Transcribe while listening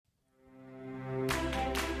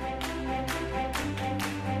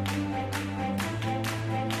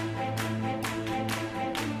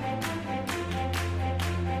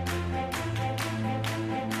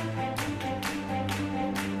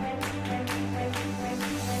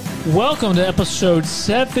Welcome to episode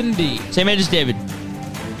 70 Same age as David.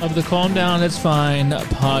 of the Calm Down, It's Fine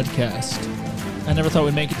podcast. I never thought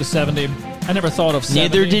we'd make it to 70. I never thought of 70.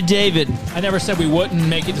 Neither did David. I never said we wouldn't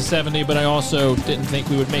make it to 70, but I also didn't think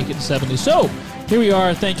we would make it to 70. So, here we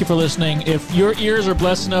are. Thank you for listening. If your ears are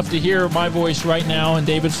blessed enough to hear my voice right now and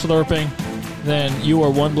David slurping, then you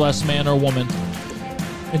are one blessed man or woman.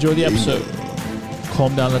 Enjoy the episode.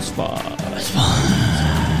 Calm down, it's fine. It's fine.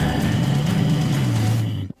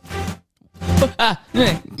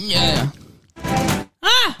 Yeah.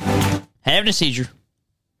 Having a seizure.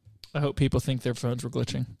 I hope people think their phones were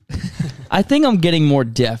glitching. I think I'm getting more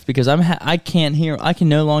deaf because I can't hear. I can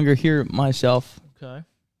no longer hear myself. Okay.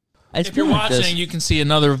 If you're watching, you can see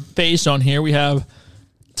another face on here. We have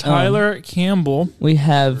Tyler Campbell. We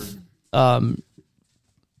have trying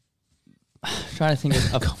to think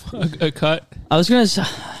of a cut. I was just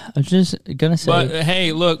gonna say. But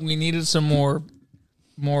hey, look, we needed some more.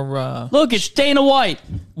 Look, it's Dana White.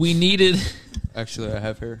 We needed. Actually, I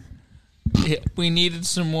have hair. Yeah, we needed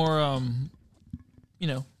some more.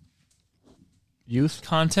 Youth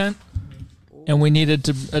content, and we needed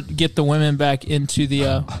to get the women back into the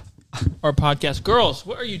our podcast. Girls,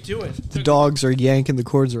 what are you doing? The dogs are yanking the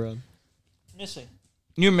cords around. Missy,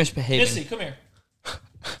 You're misbehaving. Missy, come here.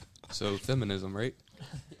 So feminism, right?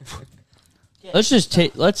 Let's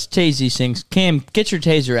tase these things. Cam, get your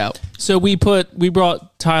taser out. So we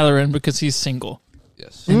brought Tyler in because he's single,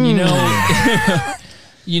 Yes. and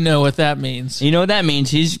you know what that means. You know what that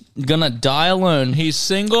means? He's gonna die alone. He's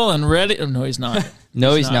single and ready. Oh, no, he's not.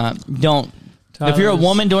 No, he's not. Don't. Tyler's, If you're a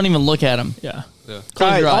woman, don't even look at him. Yeah.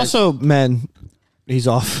 Close your eyes. Also, men, he's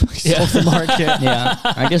off. He's off the market. Yeah.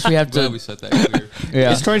 I guess we have Glad to. we set that clear.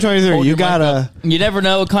 Yeah. It's 2023. Hold You your mic gotta. You never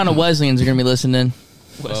know what kind of Wesleyans are gonna be listening.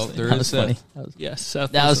 Well, there That is was that. funny. Yes,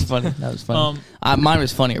 Seth. That was listens. funny. That was funny. Mine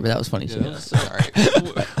was funnier, but that was funny too. Yeah, all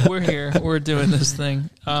right. We're here. We're doing this thing.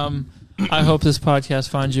 I hope this podcast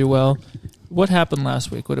finds you well. What happened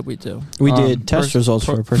last week? What did we do? We did test results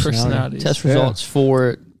for personality. Personalities. Test results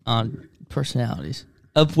for personalities,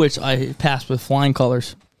 of which I passed with flying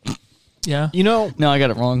colors. Yeah. You know, No, I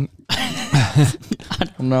got it wrong. I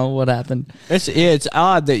don't know what happened. it's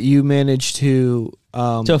odd that you managed to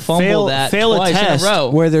fumble fail a twice in a test row.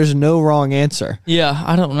 where there's no wrong answer. Yeah,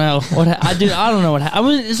 I don't know what I don't know what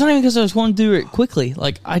it's not even because I was going through it quickly.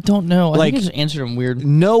 Like I don't know. I think I just answered them weird.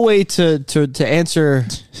 No way to answer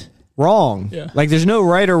wrong. Yeah. Like there's no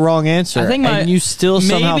right or wrong answer. I think and you still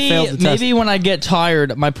somehow failed the test. Maybe when I get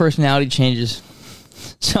tired, my personality changes.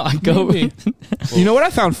 So I go. Maybe. You know what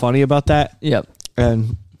I found funny about that? Yep.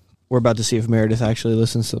 And we're about to see if Meredith actually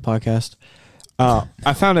listens to the podcast.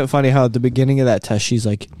 I found it funny how at the beginning of that test, she's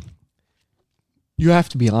like, you have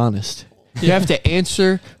to be honest. You have to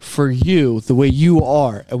answer for you the way you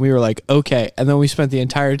are. And we were like, okay. And then we spent the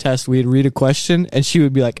entire test, we'd read a question, and she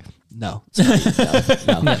would be like, no. No.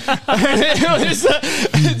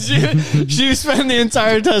 She spent the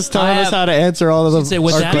entire test telling us how to answer all of them. Say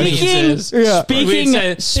what that means is. Yeah. We'd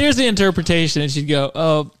say, here's the interpretation, and she'd go,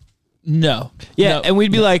 "Oh, no." Yeah, No. and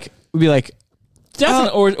we'd be like,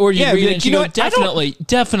 Definitely, or you yeah, read it like, and she'd you know go, what?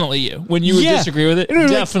 definitely you. When you would Yeah. disagree with it, No, like,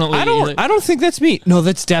 definitely I you. don't think that's me. No,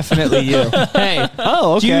 that's definitely you. Hey.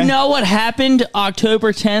 Oh, okay. Do you know what happened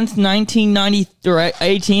October 10th, 1990 or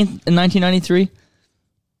 18th in 1993?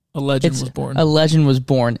 A legend was born. A legend was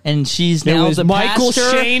born, and she's It now was the Michael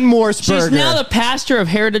pastor. Shane Morseberger. She's now the pastor of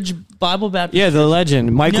Heritage Bible Baptist. Yeah, the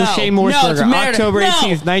legend. Michael No, Shane no, it's Morseberger, Meredith. October No.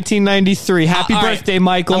 18th, 1993. Happy All right. birthday,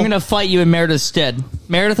 Michael. I'm going to fight you in Meredith's stead.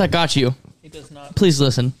 Meredith, I got you. He does not. Please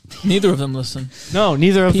listen. Neither of them listen. No,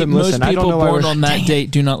 neither of them listen. Most I don't people know why born we're... on that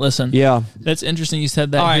date do not listen. Yeah. That's interesting you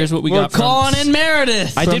said that. All right, Here's what we we're got calling from, in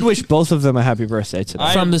Meredith. I did wish both of them a happy birthday today.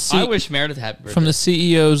 I wish Meredith a happy birthday. from the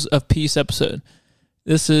CEOs of Peace episode.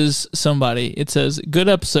 This is somebody. It says, good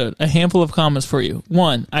episode. A handful of comments for you.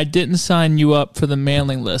 1, I didn't sign you up for the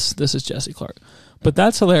mailing list. This is Jesse Clark. But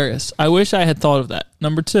that's hilarious. I wish I had thought of that.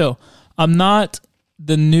 Number 2, I'm not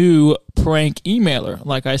the new prank emailer.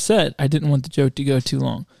 Like I said, I didn't want the joke to go too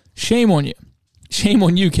long. Shame on you. Shame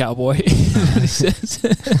on you, cowboy. He says.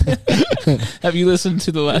 Have you listened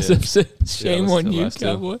to the last episode? Shame on you,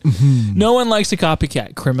 cowboy. No one likes a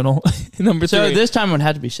copycat criminal. Number 3. So this time it would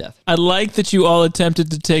have to be Seth. I like that you all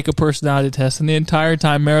attempted to take a personality test, and the entire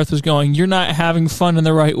time Meredith was going, "You're not having fun in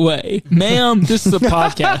the right way, ma'am. This is a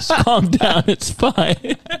podcast. Calm down. It's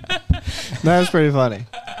fine." That was pretty funny.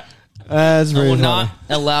 That's I very will funny. not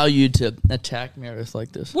allow you to attack Meredith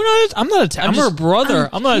like this. I'm not attacking. I'm her brother.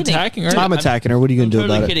 I'm not kidding. attacking her. I'm attacking her. What are you going to do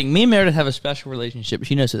Totally about kidding. Me and Meredith have a special relationship.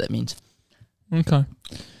 She knows what that means. Okay.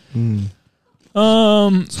 it?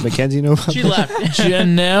 Does Mackenzie know about She that? left.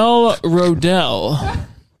 Janelle Rodell.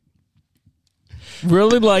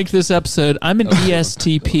 Really like this episode. I'm an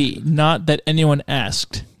ESTP. Not that anyone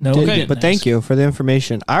asked. No, But thank you for the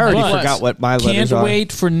information. I already But forgot what my letters Can't are.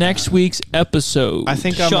 wait for next week's episode. I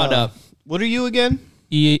think I'm. Shut up. What are you again?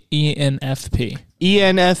 ENFP.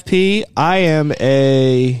 ENFP. I am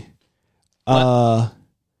a.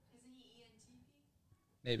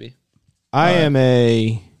 Maybe. I am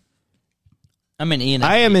a. I'm an ENFP.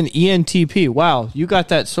 I am an ENTP. Wow, you got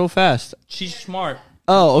that so fast. She's smart.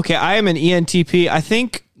 Oh, okay. I am an ENTP. I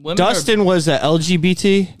think Women Dustin was a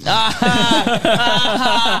LGBT.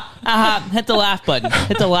 Hit the laugh button.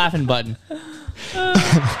 Hit the laughing button.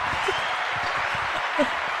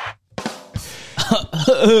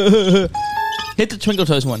 Hit the twinkle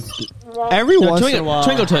toes one. Every once in a while,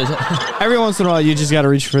 Twinkle toes. every once in a while, you just got to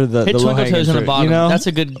reach for the Hit twinkle low-hanging toes on the fruit, bottom. You know? That's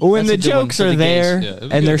a good. When that's the a good one jokes for are the there gays. Yeah, it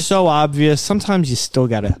was and they're good. so obvious, sometimes you still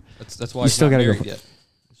gotta That's why You he's still not gotta go married for- yet.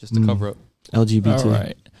 It's just to cover up. LGBT. All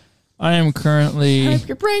right. I am currently.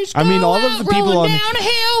 I mean, all of the people on.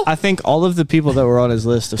 I think all of the people that were on his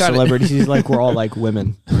list of Got it. celebrities, like, were all like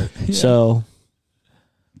women. So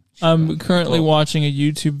I'm currently watching a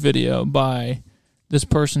YouTube video by this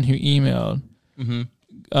person who emailed. Mm-hmm.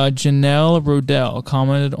 Janelle Rodell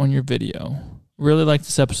commented on your video. Really like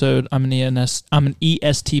this episode. I'm an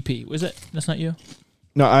ESTP. Was it? That's not you.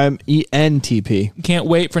 no, I'm ENTP. Can't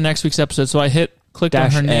wait for next week's episode. So I clicked on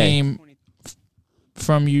Dash her A. name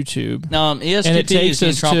from YouTube. No, ESTP And it takes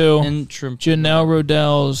is us to Janelle. Janelle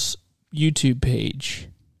Rodell's YouTube page.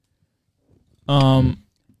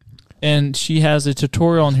 And she has a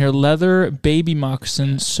tutorial on here: leather baby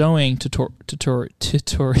moccasin sewing tutorial.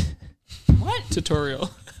 What tutorial?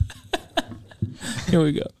 Here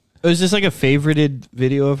we go. Was this like a favorited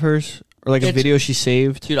video of hers, or like a It's- video she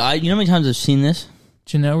saved? Dude, you know how many times I've seen this?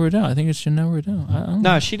 Janelle Rodell. I think it's Janelle Rodell. I don't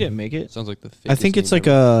know. No, she didn't make it. Sounds like the. I think fakest it's name like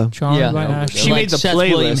ever. a. Charmed Yeah. by No, Ashley. She Like made the Seth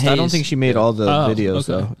William playlist. I don't Hayes. think she made all the videos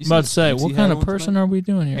okay. though. I'm about to say, You what see kind that of one person tonight? are we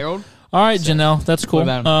doing here? Harold? All right, Janelle, that's cool.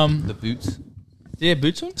 What about him? The boots. Did he have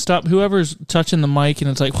boots on? Stop. Whoever's touching the mic and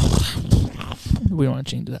it's like, we don't want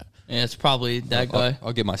to change that. Yeah, it's probably that guy.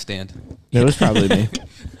 I'll get my stand. It was probably me.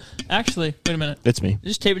 Actually, wait a minute. It's me.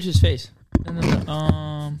 Just tape it to his face.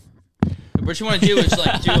 No. What you want to do is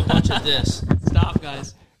like do a bunch of this. Stop,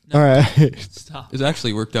 guys. No, All right. Stop. It's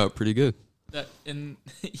actually worked out pretty good. That and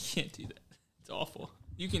you can't do that. It's awful.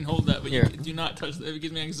 You can hold that, but Here. you do not touch that. It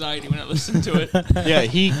gives me anxiety when I listen to it. Yeah,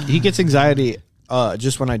 he gets anxiety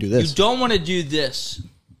just when I do You this. don't want to do this.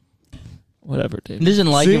 Whatever, He Dave. doesn't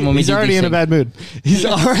like See, it when we he's do already these in a things. bad mood. He's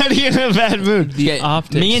already in a bad mood. The Okay,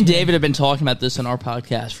 optics. me and man. David have been talking about this on our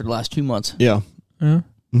podcast for the last 2 months. Yeah. Huh?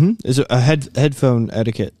 Mm-hmm. Is it a headphone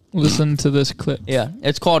etiquette? Listen to this clip. Yeah,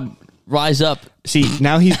 it's called Rise Up. See,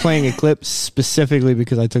 now he's playing a clip specifically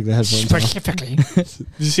because I took the headphones off. Specifically.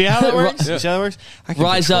 You see how that works? You see how that works? I can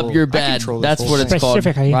Rise control- Up, you're I bad. control this That's whole what it's thing. called.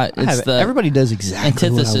 Specifically. Right, I have it's it. the Everybody does exactly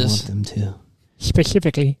antithesis. what I want them to,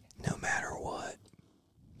 Specifically. no matter what.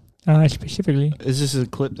 Specifically. Is this a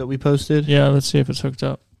clip that we posted? Yeah, let's see if it's hooked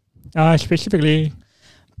up. Specifically.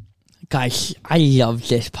 Guys, I love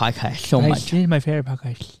this podcast so much. This is my favorite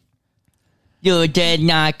podcast. You did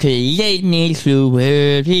not create me through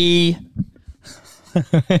worry.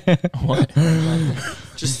 What?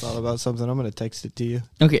 Just thought about something. I'm gonna text it to you.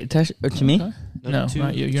 Okay, text or to me. Okay. No,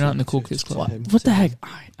 not you. You're not in the cool kids club. What the heck? All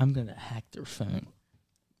right, I'm gonna hack their phone.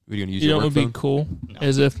 Are you gonna use You know your what work would be phone? cool? No.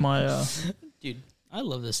 As if my Dude, I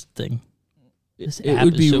love this thing. This it app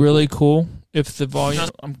would is be so really cool if the volume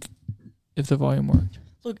if the volume worked.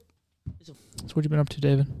 Look. So what you been up to,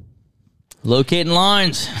 David? locating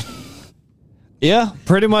lines. Yeah,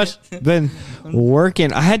 pretty much been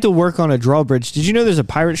working. I had to work on a drawbridge. Did you know there's a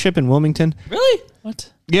pirate ship in Wilmington? Really?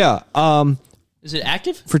 What? Yeah. Is it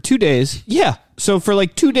active? For 2 days. Yeah. So for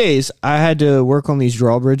like 2 days, I had to work on these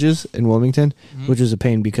drawbridges in Wilmington, which was a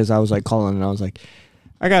pain because I was like calling and I was like,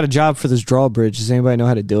 I got a job for this drawbridge. Does anybody know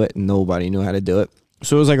how to do it? And nobody knew how to do it.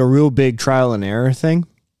 So it was like a real big trial and error thing.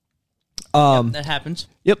 Yep, that happens.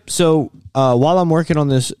 Yep. So while I'm working on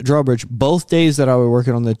this drawbridge, both days that I was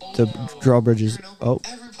working on the drawbridges,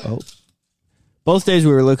 both days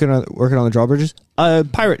we were working on the drawbridges, a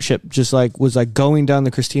pirate ship just like was like going down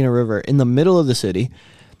the Christina River in the middle of the city,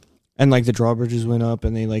 and like the drawbridges went up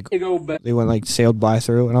and they went like sailed by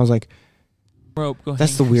through, and I was like, Rope. Go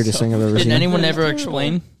that's the weirdest thing I've ever Did seen. anyone ever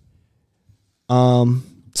explain?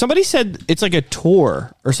 Somebody said it's like a tour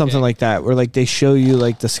or something like that, where like they show you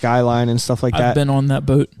like the skyline and stuff like I've that. been on that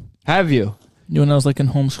boat. Have you? When I was like in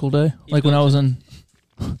homeschool day, like when I was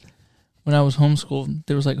homeschooled,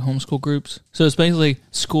 there was like homeschool groups. So it's basically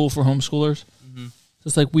school for homeschoolers. So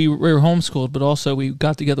it's like we were homeschooled, but also we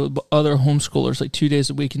got together with other homeschoolers like 2 days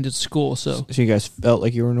a week and did school. So you guys felt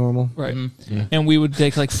like you were normal? right. Mm-hmm. Yeah. And we would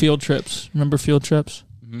take like field trips. Remember field trips?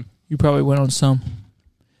 Mm-hmm. You probably went on some.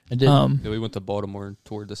 I did. Yeah, we went to Baltimore and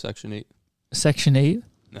toured the Section 8. Section 8?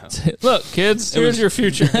 No. Look, kids, here's your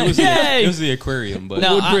future. Yay! It was the aquarium, but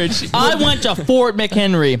No, Woodbridge. I went to Fort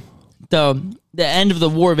McHenry, the end of the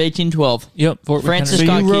War of 1812. Yep. Fort Francis McHenry. So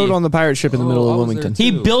Scott you rode Key. on the pirate ship in the middle I of was Wilmington. there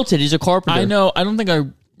He too. built it. He's a carpenter. I know. I don't think I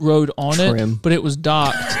rode on Trim. it, but it was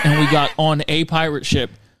docked, and we got on a pirate ship,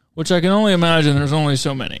 which I can only imagine there's only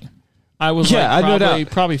so many. I was Yeah, I know like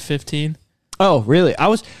that. probably 15. Oh, really?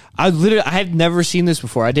 I had never seen this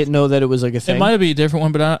before. I didn't know that it was like a thing. It might be a different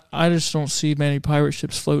one, but I just don't see many pirate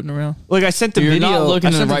ships floating around. Like I sent the You're video. not looking I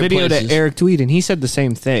in sent the the right video places. to Eric Tweed, and he said the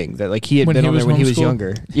same thing that like he had When been he on there was when he was homeschooled?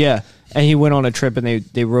 younger. Yeah, and he went on a trip, and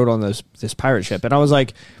they rode on this pirate ship, and I was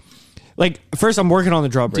like first I'm working on the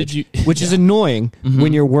drawbridge, Did you- which is annoying Mm-hmm.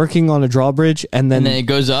 when you're working on a drawbridge, and and then it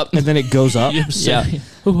goes up. it goes up, Yeah.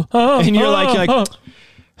 And you're like,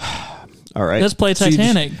 all right, let's play So you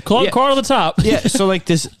just- Titanic. Call to the top. yeah, so like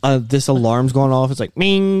this alarm's going off. It's like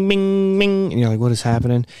ming, ming, ming, and you're like, what is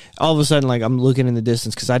happening? All of a sudden, like I'm looking in the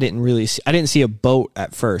distance because I didn't see a boat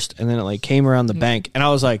at first, and then it like came around the bank, and I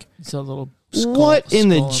was like, It's a little. what in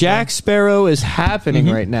the skull Jack Sparrow is happening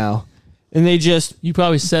right now? And they just You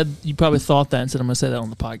probably thought that and said I'm going to say that on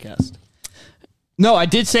the podcast. no, I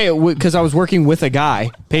did say it because I was working with a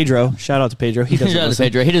guy, Pedro. Shout out to Pedro. He doesn't Shout out to listen.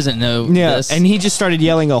 Pedro. He doesn't know Yeah, this. and he just started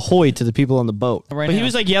yelling ahoy to the people on the boat. Right but he now.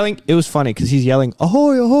 was like yelling. It was funny because he's yelling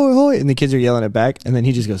ahoy, ahoy, ahoy, and the kids are yelling it back. And then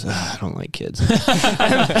he just goes, I don't like kids. and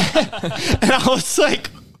I was like,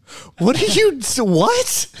 what are you?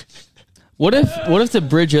 What? What if the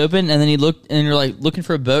bridge opened and then he looked and you're like looking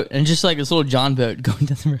for a boat and just like this little John boat going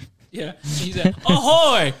down the river? Yeah. He's like,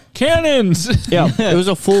 ahoy! Cannons! Yeah, it was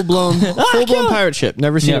a full blown pirate ship.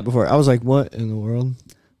 Never seen Yeah. it before. I was like, what in the world?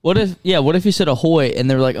 What if you said ahoy and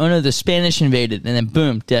they were like, oh no, the Spanish invaded, and then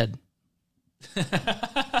boom, dead.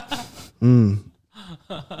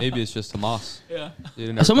 maybe it's just Hamas. Yeah.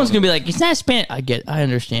 Someone's gonna be like, it's not Spanish. I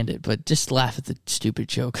understand it, but just laugh at the stupid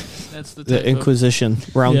joke. That's the, The type of- Inquisition,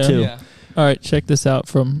 round Yeah. 2. Yeah. All right, check this out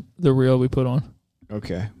from the reel we put on.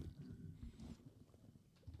 Okay.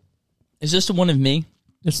 Is this the one of me?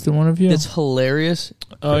 It's the one of you. It's hilarious.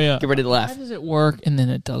 Oh, yeah. Get ready to Why laugh. does it work and then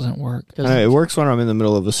it doesn't work? It works when I'm in the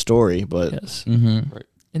middle of a story, but Yes. Mm-hmm.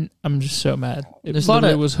 And I'm just so mad. It There's a lot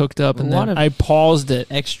literally of- was hooked up and a lot then of- I paused it.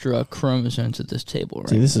 Extra chromosomes at this table, right?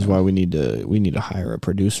 see, this is why we need to hire a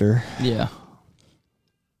producer. Yeah.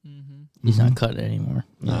 Mm-hmm. He's not cut it anymore.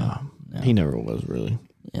 No, No. he never was really.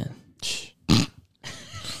 Yeah.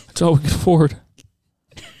 That's all we could afford.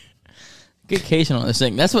 Good casing on this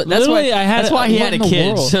thing. That's why Literally, I had that's it- why he what had a in the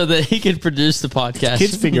kid world? so that he could produce the podcast.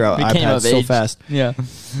 Kids figure out Became iPads of so age. fast. Yeah.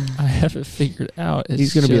 I have it figured out. It's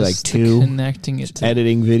He's gonna be like just 2, connecting it to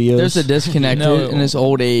Editing videos. There's a disconnect No. in his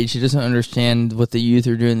old age. He doesn't understand what the youth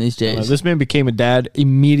are doing these days. This man became a dad,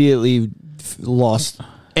 immediately lost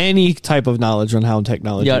any type of knowledge on how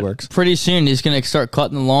technology Yeah, works. pretty soon he's going to start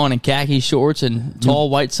cutting the lawn in khaki shorts and tall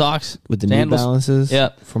white socks With the New sandals. Balances Yeah.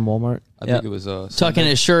 from Walmart. I Yeah. think it was Tuck in Sunday.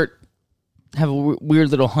 his shirt, have a weird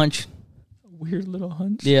little hunch. weird little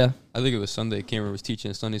hunch. Yeah. I think it was Sunday. Cameron was teaching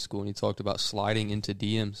in Sunday school, and he talked about sliding into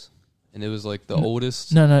DMs, and it was like the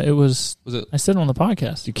oldest. No, it was. Was it? I said it on the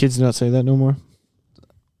podcast. Do kids not say that no more?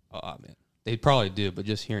 Oh man, they probably do, but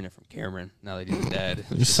just hearing it from Cameron now that he's a dad, it It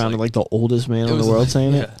was just sounded like the oldest man it in the was world like-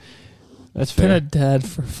 saying yeah. it. That's Been fair. a dad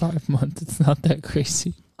for 5 months. It's not that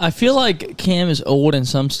crazy. I feel like Cam is old in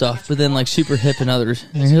some stuff, but then like super hip in others.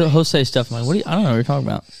 And he'll say stuff I'm like, I don't know what you're talking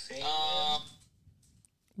about.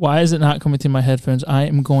 Why is it not coming through my headphones? I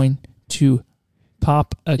am going to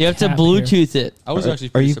pop a You have to cap here. Bluetooth it. I was actually.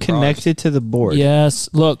 Are Pretty you surprised. connected to the board? Yes,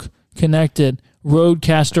 look, connected.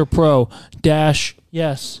 Rodecaster Pro dash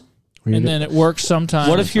yes, Read and it. then it works sometimes.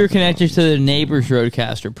 What if you're connected to the neighbor's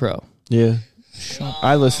Rodecaster Pro? Yeah.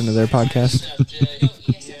 I listen to their podcast.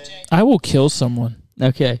 I will kill someone?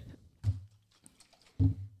 Okay.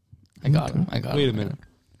 I got him. Wait a minute.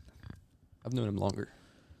 I've known him longer.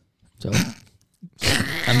 So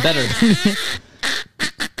I'm better.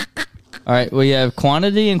 All right. Well, you have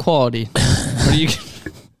quantity and quality. What do you?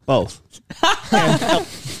 Both.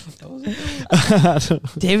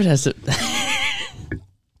 David has to.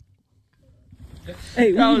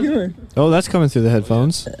 Hey, what are you doing? Oh, that's coming through the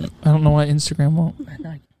headphones. I don't know why Instagram won't.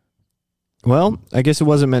 Well, I guess it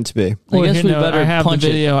wasn't meant to be. I guess here, we no, better I have the punch it.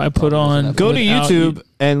 video I put on. Go to without YouTube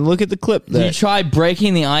and look at the clip. Did you That try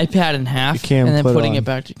breaking the iPad in half You can't and then put putting on. it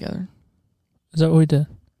back together? Is that what we did?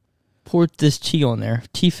 pour this tea on there.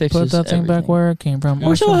 Tea fixes Put that thing back everything. where it came from.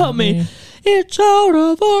 Oh, so help me. It's out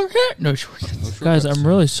of our head. No, Guys, I'm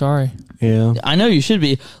really sorry. Yeah. I know you should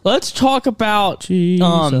be. Let's talk about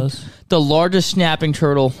Jesus. the largest snapping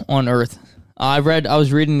turtle on Earth. I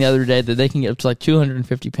was reading the other day that they can get up to like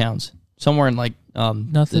 250 pounds somewhere in like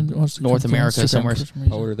Nothing wants to North come to America Instagram somewhere. for some reason.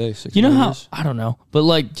 How old are they? 6 You know how? years? I don't know, but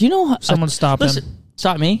like, do you know how? Someone stop him.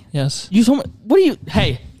 Stop me. Yes. You told me. What do you?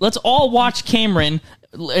 Hey, let's all watch Cameron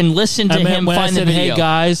and listen to I meant him when I find the said, video. "Hey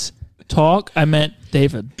guys, talk." I meant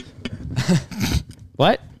David.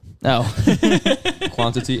 What? No,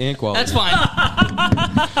 Quantity and quality. that's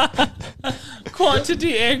fine.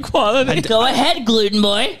 Quantity and quality. Go ahead, gluten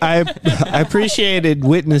boy. I appreciated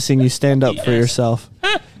witnessing you stand up for yourself.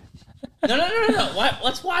 No.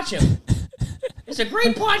 Let's watch him. It's a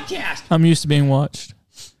great podcast. I'm used to being watched.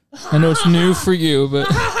 I know it's new for you, but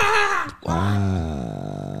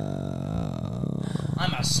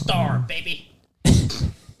I'm a star, baby.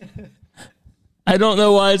 I don't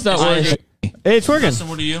know why it's not working. Hey, it's working.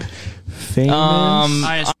 What are you?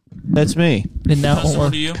 Famous. That's me. And now it won't What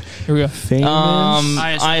work. are you? Here we go. Famous.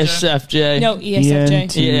 ISFJ. No,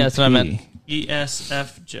 ESFJ. Yeah, that's what I meant.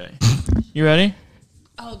 ESFJ. You ready?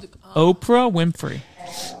 Oh, Oprah Winfrey.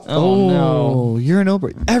 Oh, no. You're an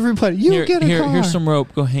Oprah. Everybody, you get a car. Here's some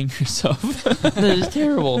rope. Go hang yourself. That is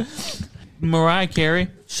terrible. Mariah Carey.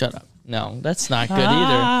 Shut up. No, that's not good either.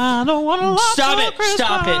 I don't want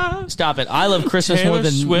to Stop it. I love Christmas Taylor more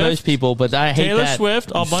than Swift. most people, but I hate Taylor that.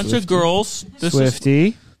 Swift. A bunch of girls. This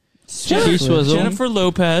Swifty. Tea is Swizzle. Jennifer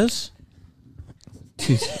Lopez.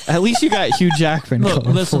 At least you got Hugh Jackman. Look,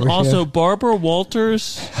 going listen. for you. Also, Barbara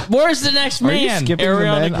Walters. Where's the next Are you man? skipping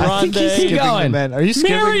Ariana the men? I think he's Grande. skipping the Going. men. Are you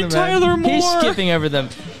skipping Mary the men? Tyler Moore. He's skipping over them.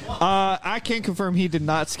 I can confirm he did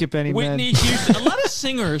not skip any Whitney men. Houston. A lot of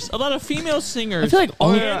singers. A lot of female singers. I feel like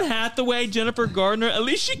all- Anne Hathaway, Jennifer Gardner,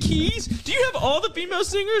 Alicia Keys. Do you have all the female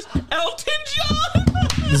singers? Elton John.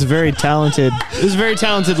 This is a very talented. This is a very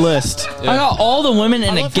talented list. I got all the women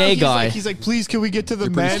and a gay guy. He's like, please, can we get to the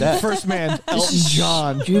pretty men? stacked. First man, Elton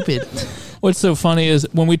John. Stupid. What's so funny is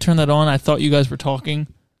when we turned that on, I thought you guys were talking.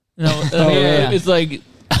 You know, yeah. It's like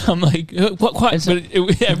I'm like what?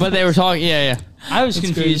 But they were talking. Yeah. I was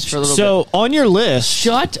confused for a little bit. So on your list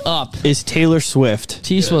Shut up. is Taylor Swift,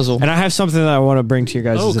 Tea Swizzle. and I have something that I want to bring to your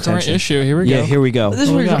guys' current attention. issue. Here we Yeah, go. here we go. This is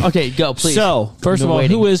we what got? okay, go, please. So First of all,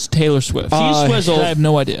 waiting. who is Taylor Swift? Tea Swizzle I have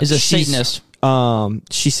no idea. is a she's- Satanist.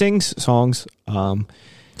 she sings songs.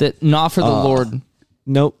 That not for the Lord.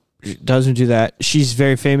 Nope, doesn't do that. She's a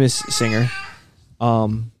very famous singer.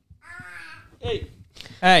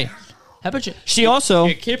 Hey, how about you? She also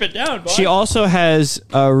Keep it down, boy. she also has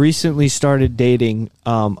recently started dating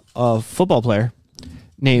a football player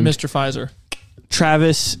named Mr. Pfizer.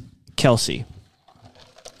 Travis Kelce.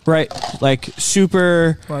 Right, like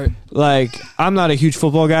super. Right. Like I'm not a huge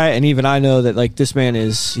football guy, and even I know that like this man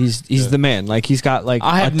is he's the man. Like he's got like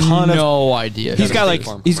I have a ton of. no idea. He's got like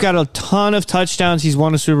he's got a ton of touchdowns. He's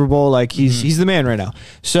won a Super Bowl. Like he's the man right now.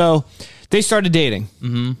 So they started dating,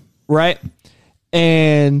 right?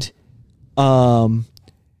 And I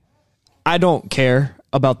don't care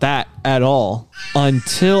about that at all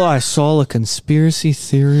until I saw a conspiracy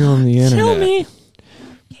theory on the internet. Tell me.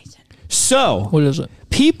 So What is it?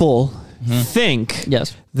 people think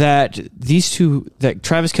Yes. that these two, that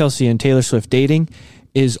Travis Kelce and Taylor Swift dating,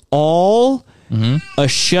 is all a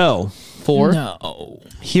show. Four. No.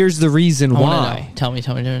 Here's the reason I wanna why. know. Tell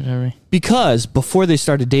me. Because before they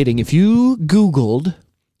started dating, if you Googled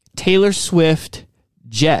Taylor Swift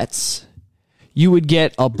jets, you would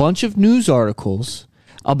get a bunch of news articles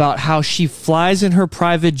about how she flies in her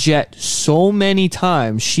private jet so many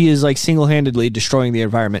times. She is like single-handedly destroying the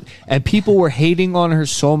environment. And people were hating on her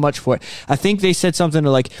so much for it. I think they said something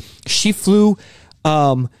like she flew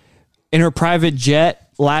in her private jet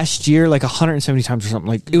last year like 170 times or something.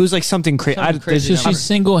 Like it was like something crazy. crazy So she's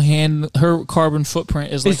her carbon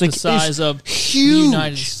footprint is like the size of huge. the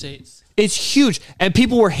United States. It's huge, and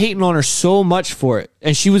people were hating on her so much for it,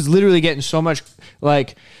 and she was literally getting so much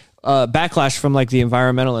like backlash from like the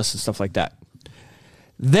environmentalists and stuff like that.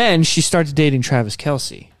 Then she started dating Travis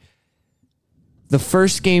Kelce. The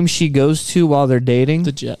first game she goes to while they're dating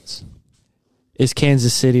The Jets. is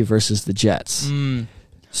Kansas City versus the Jets.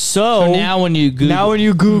 So now when you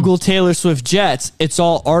Google Taylor Swift Jets, it's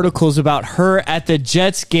all articles about her at the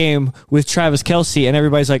Jets game with Travis Kelce, and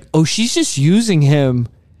everybody's like, "Oh, she's just using him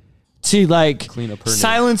to like Clean up her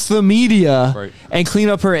silence the media Right. and clean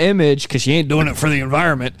up her image because she ain't doing it for the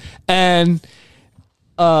environment." And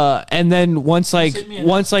then once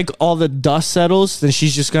all the dust settles, then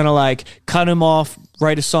she's just gonna like cut him off,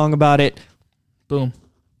 write a song about it, Boom.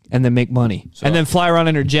 and then make money, and then fly around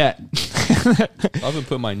in her jet. I've been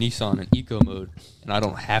putting my Nissan in eco mode, and I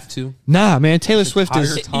don't have to. Nah, man. Taylor Swift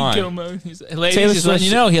is. entire time. Eco mode. Ladies, Taylor just letting Swift-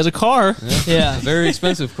 you know he has a car. Yeah. A very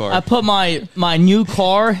expensive car. I put my new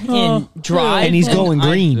car in drive, And he's going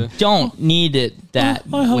green. I don't need it that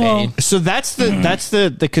way. So that's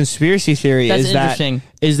the conspiracy theory. That's is that interesting.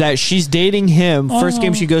 is that she's dating him. First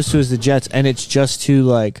game she goes to is the Jets, and it's just to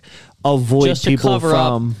like avoid Just to people cover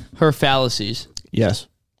from. up her fallacies. Yes.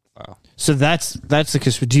 Wow. So that's the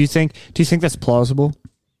conspiracy. Do you think that's plausible?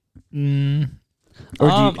 Or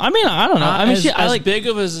do you, I mean, I don't know. I mean, as, I as like. big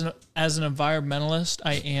of as an environmentalist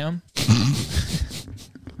I am.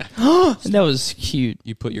 That was cute.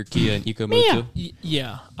 You put your Kia in eco mode too?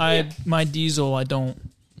 Yeah, my diesel I don't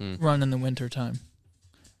run in the winter time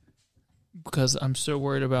because I'm so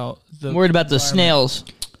worried about the I'm worried about the environment. snails.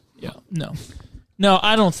 Yeah, no,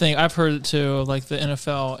 I don't think I've heard it too. Like the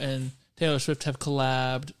NFL and Taylor Swift have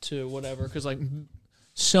collabed to whatever because like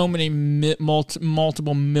so many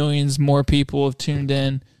multiple millions more people have tuned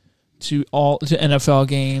in to NFL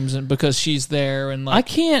games and because she's there and like I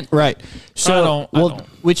can't. right? So I don't.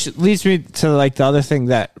 which leads me to like the other thing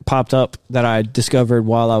that popped up that I discovered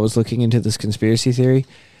while I was looking into this conspiracy theory,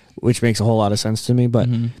 which makes a whole lot of sense to me. But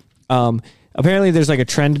apparently, there's like a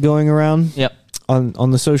trend going around. Yep.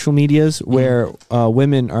 On the social medias where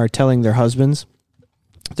women are telling their husbands,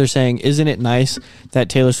 they're saying, isn't it nice that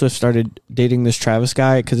Taylor Swift started dating this Travis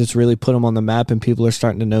guy because it's really put him on the map and people are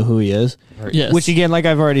starting to know who he is. Right. Yes. Which again, like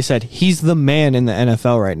I've already said, he's the man in the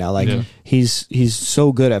NFL right now. Like he's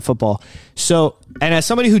so good at football. So, and as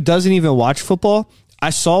somebody who doesn't even watch football, I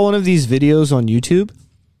saw one of these videos on YouTube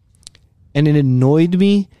and it annoyed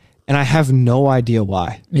me and I have no idea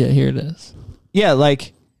why. Yeah, here it is. Yeah,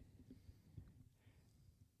 like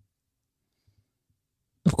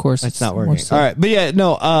Of course, it's it's not more working. stuff. All right, but yeah,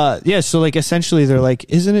 no, yeah. So like, essentially, they're like,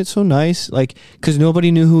 "Isn't it so nice?" Like, because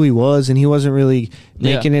nobody knew who he was, and he wasn't really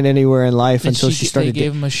making it anywhere in life And until she started. They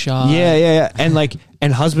gave him a shot. Yeah, and like,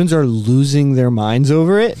 and husbands are losing their minds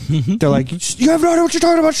over it. They're like, "You have no idea what you're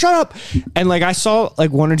talking about. Shut up!" And like, I saw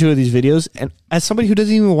like one or two of these videos, and as somebody who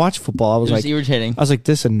doesn't even watch football, I was It was like, irritating. I was like,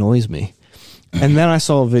 this annoys me. And then I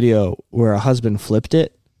saw a video where a husband flipped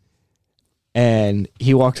it. And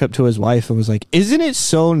he walked up to his wife and was like, isn't it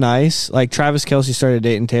so nice? Like Travis Kelce started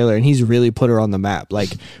dating Taylor and he's really put her on the map. Like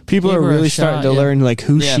people Gave are her a really shot, starting to yeah. learn like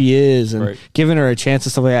who Yeah. she is and Right. giving her a chance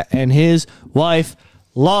and stuff like that. And his wife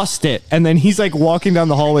lost it. And then he's like walking down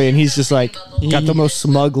the hallway and he's just like got the most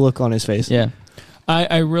smug look on his face. Yeah.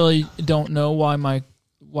 I really don't know why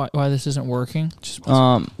why this isn't working. Just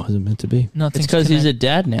Wasn't meant to be. nothing. It's because he's a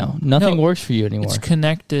dad now. Nothing No, works for you anymore. It's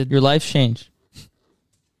connected. Your life's changed.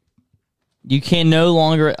 You can no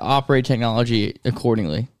longer operate technology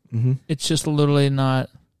accordingly. Mm-hmm. It's just literally not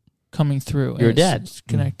coming through. You're a and dad. It's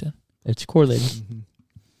connected. It's correlated.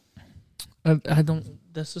 I don't.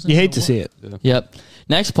 This isn't. You hate to see it. Yep.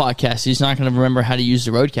 Next podcast, he's not going to remember how to use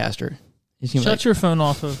the Roadcaster. He's gonna be Shut like, your phone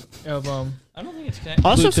off of I don't think it's connected. I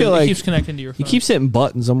also Bluetooth. feel It like keeps connecting to your he phone. keeps hitting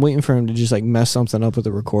buttons. I'm waiting for him to just like mess something up with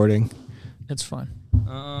the recording. It's fine.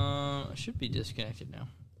 It should be disconnected now.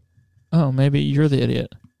 Oh, maybe you're the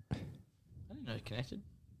idiot. I didn't know it connected.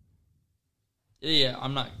 Yeah,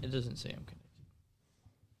 I'm not. It doesn't say I'm connected.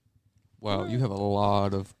 Wow, you have a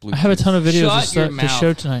lot of Bluetooth. I have a ton of videos Shut your to mouth.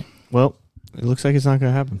 show tonight. Well, it looks like it's not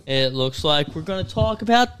going to happen. It looks like we're going to talk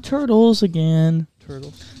about turtles again.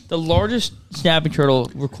 Turtles. The largest snapping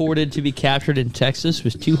turtle recorded to be captured in Texas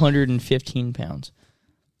was 215 pounds.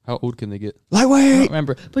 How old can they get? I don't Lightweight.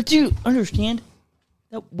 remember. But do you understand?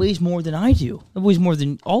 That weighs more than I do. That weighs more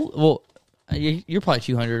than all. Well, you're probably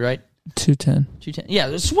 200, right? 210 210. Yeah,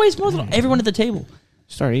 this weighs more than everyone at the table.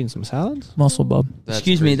 Start eating some salads. muscle bub. That's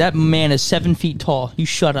Excuse me, crazy. that man is 7 feet tall. You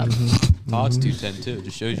shut up. Todd's 210 too. It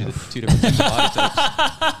just shows you the two different types of body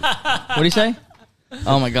types. What do you say?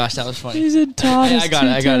 Oh my gosh, that was funny. He's in Todd. Hey, I got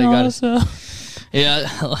it. Also. Yeah,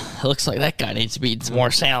 it looks like that guy needs to be eating some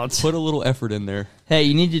more salads. Put a little effort in there. Hey,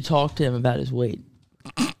 you need to talk to him about his weight.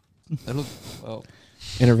 That'll, well,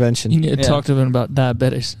 Intervention. You need to Yeah. talk to him about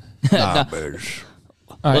diabetes.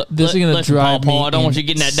 All right, this is gonna Listen, drive Paul, me. I don't want you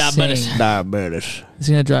getting that diabetes. insane. Diabetes. It's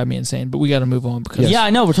gonna drive me insane. But we got to move on because Yeah,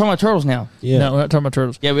 I know. We're talking about turtles now. Yeah. no, we're not talking about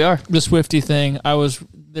turtles. Yeah, we are. The Swifty thing.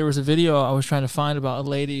 There was a video I was trying to find about a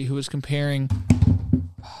lady who was comparing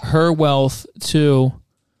her wealth to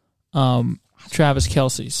Travis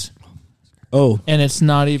Kelce's, Oh, and it's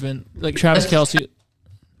not even like Travis Kelce.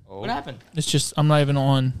 What happened? It's just I'm not even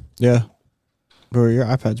on. yeah. Bro, your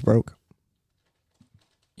iPad's broke.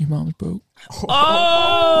 Your mom's broke.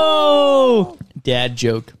 Oh! Dad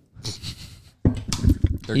joke.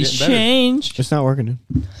 He's getting better. changed. It's not working,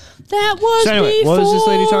 dude. That was So anyway, before what was this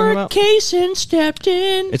lady talking about? Kaysen stepped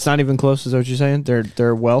in. It's not even close. Is that what you're saying?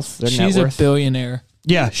 Their wealth, their net She's a worth. billionaire.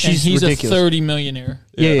 Yeah, And she's he's ridiculous. a 30 millionaire.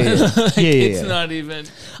 Yeah. Like, it's Yeah. not even.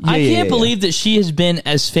 I Yeah, can't yeah. believe that she has been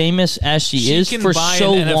as famous as she is can for buy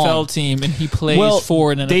so an NFL long. team, and he plays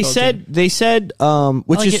for an NFL team. They said Like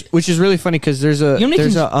which is really funny because there's a You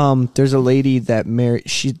know how many there's a lady that married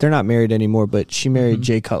they're not married anymore, but she married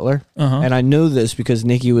Jay Cutler. Uh-huh. And I know this because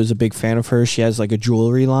Nikki was a big fan of her. She has like a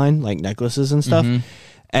jewelry line, like necklaces and stuff.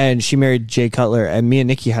 And she married Jay Cutler, and me and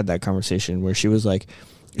Nikki had that conversation where she was like,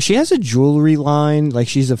 she has a jewelry line, like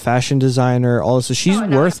she's a fashion designer, all this. So she's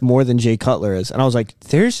worth more than Jay Cutler is. And I was like,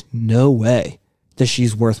 there's no way that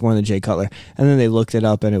she's worth more than Jay Cutler. And then they looked it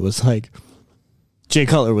up, and it was like, Jay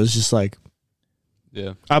Cutler was just like,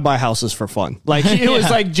 Yeah. I buy houses for fun. Like it was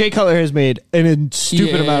like Jay Cutler has made an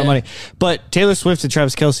stupid amount of money. But Taylor Swift and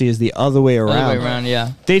Travis Kelce is the other way around. Other way around,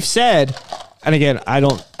 yeah. They've said, and again, I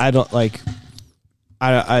don't like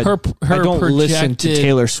I don't listen to projected-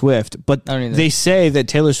 Taylor Swift, but I don't either. they say that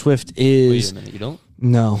Taylor Swift is Wait a minute, you don't?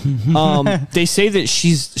 no. They say that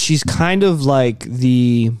she's kind of like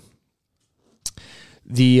the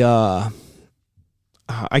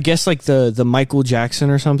I guess like the Michael Jackson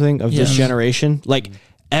or something of this Yes. generation. Like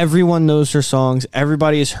everyone knows her songs.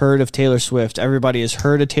 Everybody has heard of Taylor Swift. Everybody has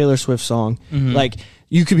heard a Taylor Swift song. Like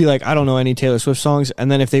you could be like, I don't know any Taylor Swift songs,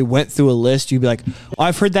 and then if they went through a list, you'd be like, oh,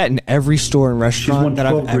 I've heard that in every store and restaurant that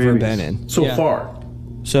I've ever been in. So far.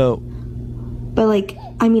 So But like,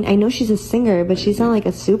 I mean, I know she's a singer, but she's not like a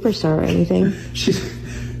superstar or anything.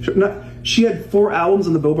 She had 4 albums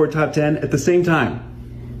on the Billboard Top 10 at the same time.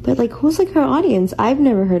 But like, who's like her audience? I've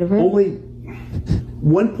never heard of her. Only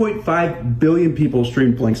 1.5 billion people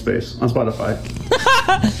streamed Blank Space on Spotify.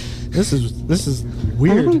 this is I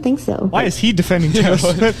weird. don't think so. Why is he defending Taylor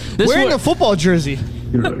Swift? Wearing a football jersey.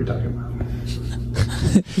 You don't know what you're talking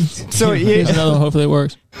about. So Here's yeah, another one. Hopefully it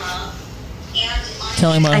works.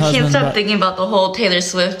 Telling my I husband, can't stop but thinking about the whole Taylor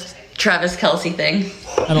Swift, Travis Kelce thing.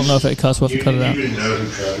 I don't know if it cuss. We'll have to cut it out. You didn't know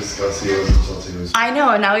who Travis Kelce was until Taylor Swift. I know,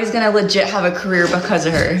 and now he's gonna legit have a career because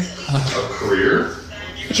of her. A career?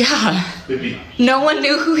 Yeah. Maybe No one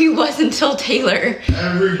knew who he was until Taylor.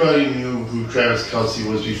 everybody knew who Travis Kelce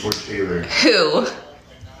was before Taylor. Who?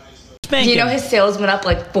 You know his sales went up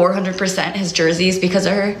like 400%, his jerseys, because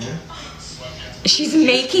of her? She's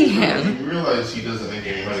making him. You realize he doesn't make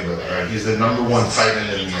any money with it, right? He's the #1 tight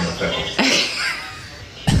end in the NFL.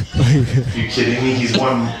 You kidding me? He's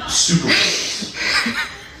won Super Bowls.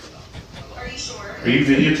 Are you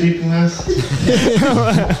videotaping this?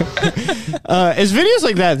 it's videos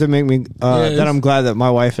like that make me that it's- I'm glad that my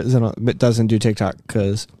wife doesn't do TikTok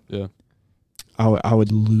because Yeah. I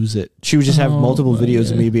would lose it. She would just have multiple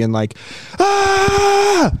videos of me being like,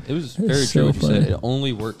 It was very so true what you said. funny. It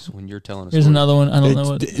only works when you're telling a Here's story. another one. I don't know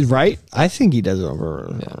what. right? I think he does it over.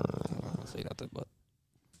 Yeah. I'll say nothing, but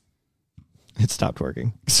It stopped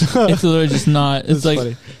working. It's literally just not. It's like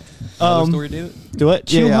funny. another story, David? Do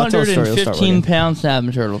it. Yeah, I'll tell a story. It'll start 215 working. pound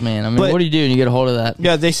snapping turtle, man. I mean, But- what do you do when you get a hold of that?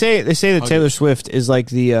 Yeah, they say that Taylor Swift is like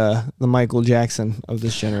the Michael Jackson of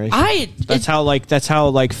this generation. That's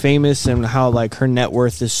how famous and how like her net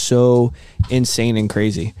worth is so insane and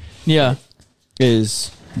crazy. Yeah. Is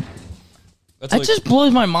That's That just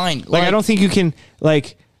blows my mind. like I don't think you can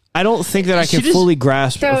like I don't think that I She can just- fully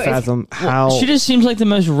grasp So or it's- fathom how She just seems like the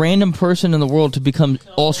most random person in the world to become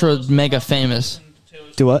ultra mega famous.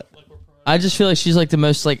 do what? I just feel like she's like the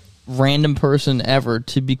most like random person ever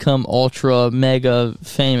to become ultra mega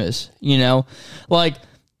famous, you know? Like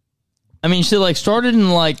I mean, she like started in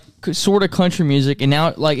like sort of country music and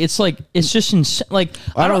now like it's just insane. Like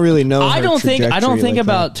I don't really know I her don't think trajectory like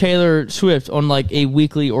about Taylor Swift on like a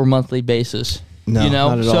weekly or monthly basis. No, you know?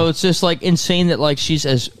 not at So all. it's just like insane that like she's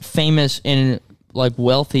as famous and like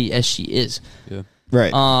wealthy as she is. Yeah.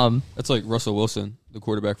 Right. That's like Russell Wilson, the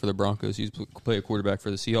quarterback for the Broncos. He used to play a quarterback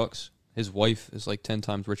for the Seahawks. His wife is like 10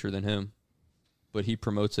 times richer than him, but he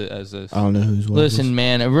promotes it as if I don't know who's Listen,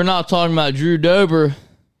 man, we're not talking about Drew Dober.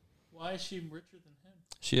 Why is she richer than him?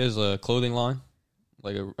 she has a clothing line,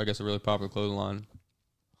 like I guess a really popular clothing line.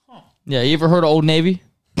 Yeah, you ever heard of Old Navy?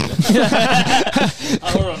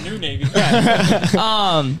 I heard on New Navy.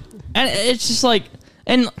 And it's just like,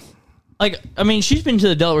 and like, I mean, she's been to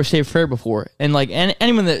the Delaware State Fair before, and like,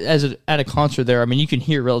 anyone that at a concert there, I mean, you can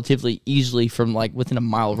hear relatively easily from like within a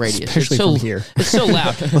mile radius. Especially it's so, from here. It's so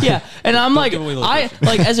loud. Yeah, and I'm like, give away the I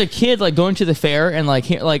like as a kid, like going to the fair and like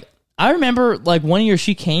like I remember like one year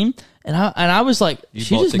she came. And I was like, You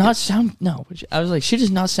she bought does not tickets? sound no. I was like, she does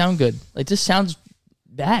not sound good. Like this sounds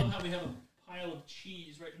bad. We have a pile of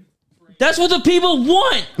cheese right in frame. That's what the people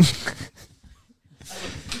want.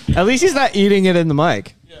 At least he's not eating it in the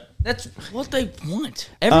mic. That's what they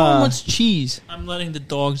want. Everyone wants cheese. I'm letting the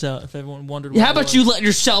dogs out. If everyone wondered, Yeah, how about you let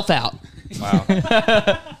yourself out? Wow.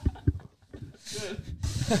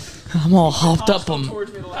 I'm all hopped up on.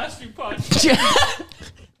 towards me the last few podcasts.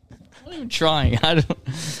 I'm not even trying. I'm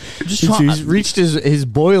just trying. He's reached his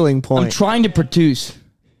boiling point. I'm trying to produce.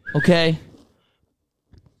 Okay.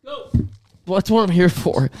 Go. Well, that's what I'm here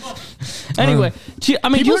for. Anyway, do you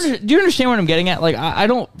understand what I'm getting at? Like, I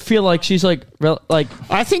don't feel like she's like.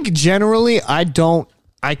 I think generally, I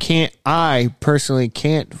personally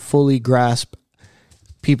can't fully grasp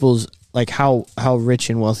people's like how rich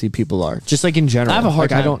and wealthy people are. Just like in general, I have a hard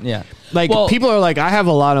time. I don't. Yeah. Like people are like, I have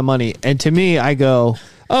a lot of money, and to me, I go,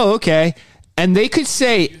 oh, okay, and they could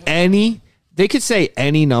say any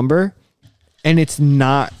number. And it's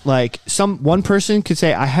not like one person could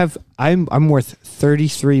say I'm worth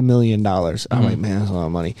 $33 million. I'm like, man, that's a lot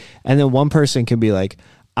of money. And then one person could be like,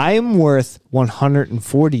 I am worth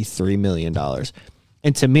 $143 million.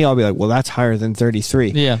 And to me, I'll be like, well, that's higher than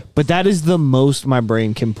 33. Yeah. But that is the most my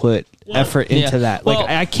brain can put effort into that. Like Well,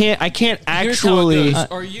 I can't Here's how it actually. goes.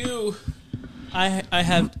 Are you? I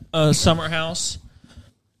have a summer house.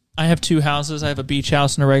 I have 2 houses. I have a beach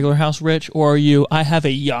house and a regular house. Rich, or are you? I have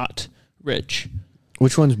a yacht. Rich.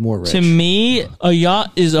 Which one's more rich? To me, A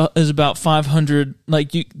yacht is about 500.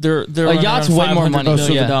 Like they're a yacht's way more money.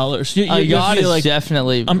 Dollars. A yacht is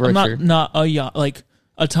definitely I'm richer. not a yacht like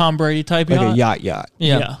a Tom Brady type like yacht. a yacht.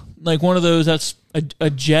 Yeah. Like one of those. That's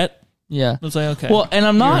a jet. Yeah. It's like okay. Well, and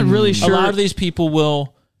I'm not really sure. A lot of these people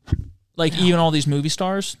will, like even all these movie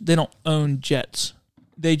stars, they don't own jets.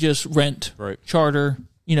 They just rent, charter,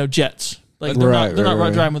 jets. Like they're not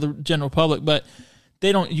driving with the general public, but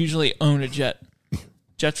they don't usually own a jet.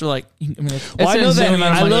 Jets are like, I know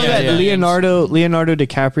that Leonardo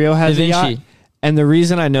DiCaprio has a yacht, and the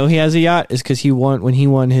reason I know he has a yacht is because when he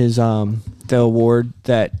won his the award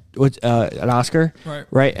that an Oscar,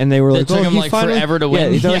 right? And they were like, took him like forever to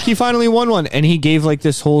win. Yeah, they're like, he finally won one, and he gave like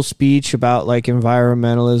this whole speech about like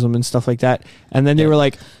environmentalism and stuff like that. And then they were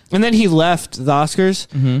like, and then he left the Oscars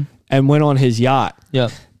and went on his yacht,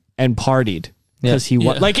 and partied. Because he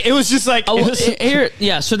won. Like, it was just like... So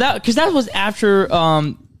that... Because that was after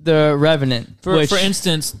The Revenant. For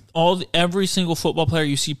instance, every single football player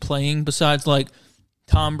you see playing, besides, like,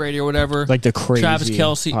 Tom Brady or whatever... Like the crazy Travis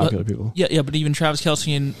Kelce, popular people. Yeah, but even Travis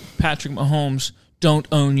Kelce and Patrick Mahomes don't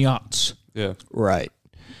own yachts. Yeah. Right.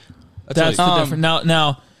 That's the difference.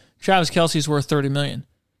 Now, Travis Kelce's worth $30 million.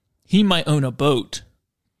 He might own a boat...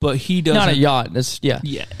 But he doesn't. Not a yacht. That's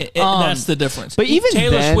that's the difference. But even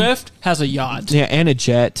Taylor Swift has a yacht. Yeah, and a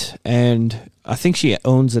jet, and I think she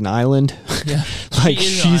owns an island. Yeah, like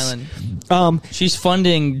she's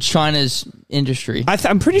funding China's industry.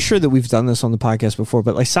 I'm pretty sure that we've done this on the podcast before,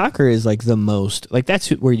 but like soccer is like the most. Like that's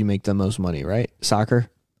where you make the most money, right? Soccer.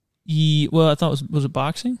 Well, I thought was it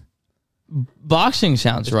boxing? Boxing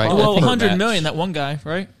sounds right. Well, $100 million. That one guy,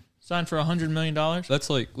 right? Signed for $100 million. That's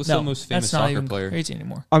like what's the most famous soccer player? Crazy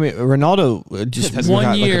anymore. I mean, Ronaldo just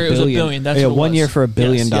 1 year it was $1 billion. That's what it 1 year for $1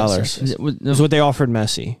 billion. Yes. Is what they offered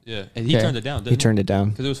Messi. Yeah, and he turned it down. He turned it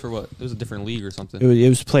down because it was for what? It was a different league or something. It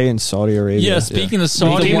was playing in Saudi Arabia. Yeah. Speaking of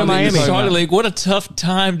Saudi League, what a tough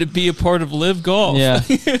time to be a part of Live Golf. Yeah.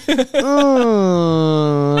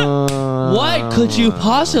 What could you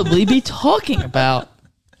possibly be talking about?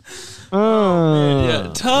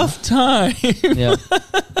 Yeah, tough time. Yeah.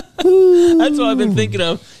 That's what I've been thinking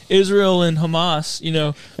of. Israel and Hamas,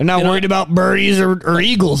 They're not worried about birdies or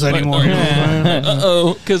eagles anymore.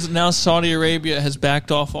 Because now Saudi Arabia has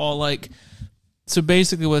backed off all so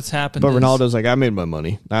basically what's happened But Ronaldo's like, I made my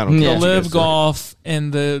money. I don't care. The Live Golf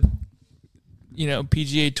and the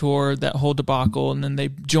PGA Tour, that whole debacle, and then they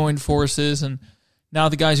joined forces, and now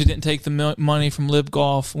the guys who didn't take the money from Live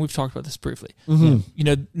Golf, and we've talked about this briefly.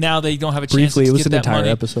 Now they don't have a chance to get that money.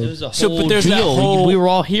 Episode. It was a whole deal. We were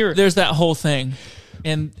all here. There's that whole thing,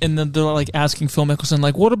 and then they're like asking Phil Mickelson,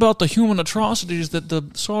 like, what about the human atrocities that the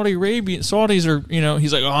Saudis are?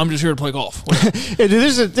 He's like, oh, I'm just here to play golf.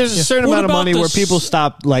 There's a certain amount of money where people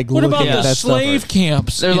stop looking at that stuff. What about the slave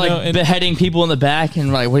camps? They're beheading people in the back,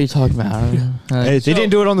 and what are you talking about? They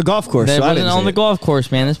didn't do it on the golf course. They wasn't on the golf course,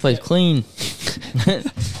 man. This place clean.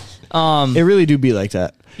 It really do be like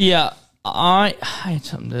that. Yeah, I had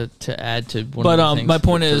something to add to one of the things. My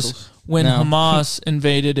point is, when Hamas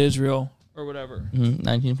invaded Israel or whatever,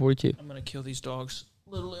 1942, I'm gonna kill these dogs.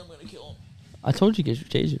 Literally, I'm gonna kill them. I told you, get your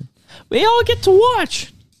taser. We all get to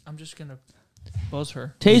watch. I'm just gonna buzz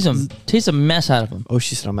her. Tase them. Tase the mess out of them. Oh,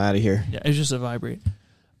 she said, I'm out of here. Yeah, it's just a vibrate.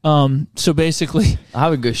 So basically, I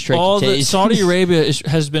would go straight to tase. Saudi Arabia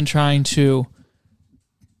has been trying to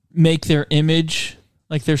make their image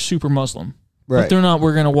Like they're super Muslim. Right. But they're not,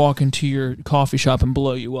 we're going to walk into your coffee shop and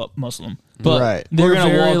blow you up Muslim. But Right. We're they're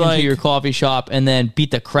gonna very walk like, into your coffee shop and then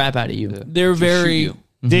beat the crap out of you. they're very,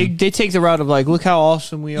 They take the route of like, look how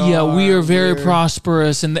awesome we are. yeah, we are very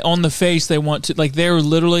prosperous. And on the face, they want to, like, they're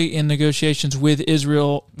literally in negotiations with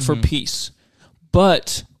Israel for peace.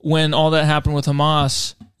 But when all that happened with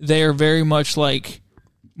Hamas, they are very much like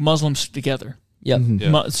Muslims together.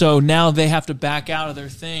 Yep. So now they have to back out of their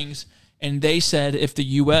things. And they said if the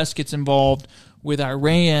U.S. gets involved with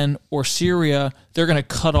Iran or Syria, they're going to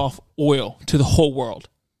cut off oil to the whole world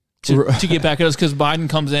to get back at us, because Biden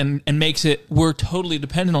comes in and makes it, we're totally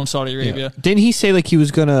dependent on Saudi Arabia. Didn't he say like he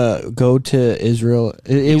was gonna go to Israel?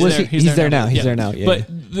 He's there now. He's there now. Yeah. But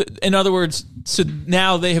in other words, so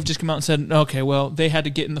now they have just come out and said, okay, well, they had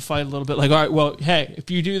to get in the fight a little bit. Like, all right, well, hey,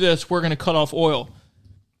 if you do this, we're going to cut off oil,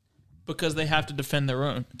 because they have to defend their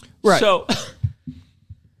own. Right. So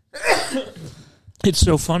it's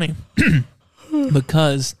so funny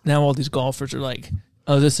because now all these golfers are like,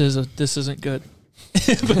 oh, this isn't good.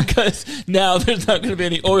 Because now there's not going to be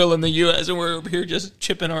any oil in the U.S. and we're over here just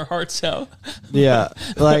chipping our hearts out. Yeah,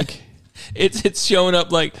 like it's showing up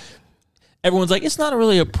like everyone's like, it's not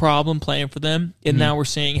really a problem playing for them, and now we're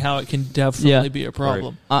seeing how it can definitely be a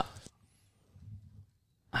problem. I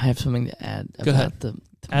have something to add. Go ahead.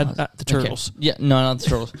 Add the turtles. Okay. Yeah, no, not the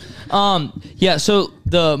turtles. Yeah. So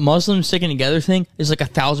the Muslims sticking together thing is like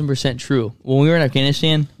 1,000% true. When we were in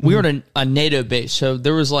Afghanistan, we were at a NATO base, so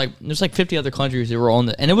there's like 50 other countries that were on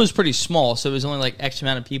the, and it was pretty small, so it was only like X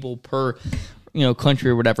amount of people per,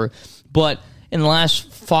 country or whatever. But in the last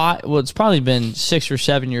it's probably been 6 or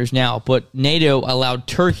 7 years now, but NATO allowed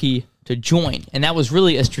Turkey to join, and that was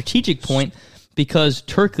really a strategic point, because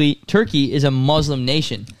Turkey is a Muslim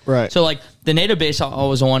nation. Right. So like the NATO base I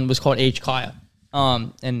was on was called Kaya.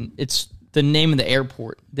 And it's the name of the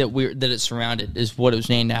airport that it's surrounded is what it was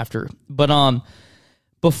named after. But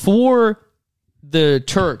before the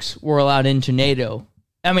Turks were allowed into NATO,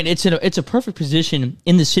 I mean it's a perfect position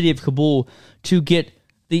in the city of Kabul to get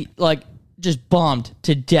just bombed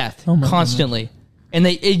to death constantly. Goodness. And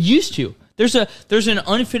it used to. There's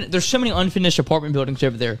so many unfinished apartment buildings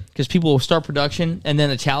over there because people will start production and then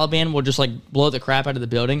the Taliban will just like blow the crap out of the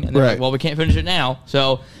building, and they're like, well, we can't finish it now,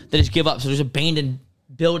 so they just give up. So there's abandoned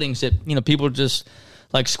buildings that people just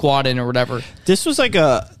like squat in or whatever. This was like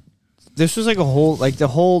a whole, like the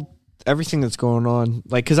whole everything that's going on,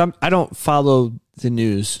 like, because I don't follow the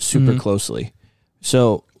news super closely,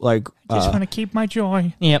 so like just want to keep my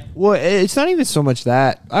joy. Yep. Well, it's not even so much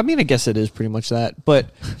that. I mean, I guess it is pretty much that, but.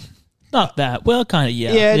 Not that. Well, kind of,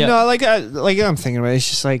 yeah. Yeah, no, like I'm thinking about it. It's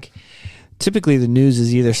just like, typically the news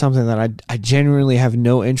is either something that I genuinely have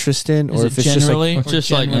no interest in, or if it's generally,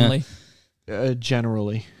 just like... genuinely?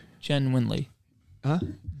 Generally. Genuinely. Huh?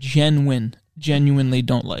 Genuinely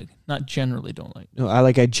don't like. Not generally don't like.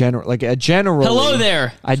 No, generally. Hello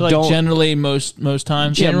there. I don't. Like generally, most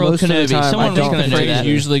times. General Kenobi. Someone was going to know that.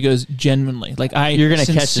 Usually goes genuinely. Like you're going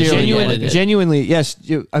to catch this. Genuinely, yes.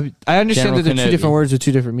 I understand that they're two different words with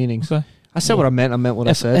two different meanings. Okay. I said what I meant. I meant what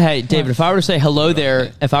I said. Hey, David, if I were to say hello there,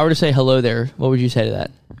 what would you say to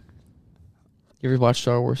that? You ever watch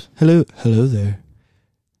Star Wars? Hello there.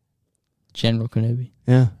 General Kenobi.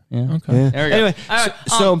 Yeah. Okay. Yeah. There we go. Anyway,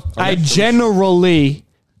 so I generally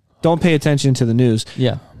don't pay attention to the news.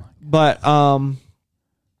 Yeah. But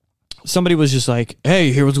somebody was just like, "Hey,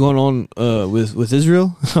 you hear what's going on with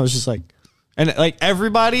Israel?" I was just like, and like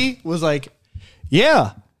everybody was like,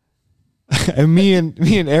 "Yeah." And me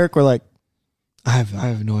and Eric were like, I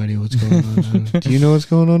have no idea what's going on. Do you know what's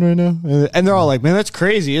going on right now? And they're all like, "Man, that's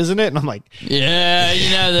crazy, isn't it?" And I'm like,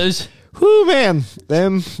 "Yeah, those whoo, man,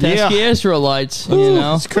 them pesky Israelites,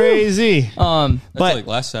 it's crazy." That's like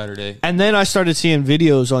last Saturday. And then I started seeing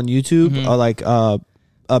videos on YouTube, like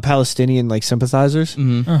Palestinian like sympathizers,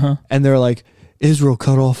 and they're like, "Israel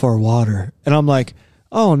cut off our water," and I'm like,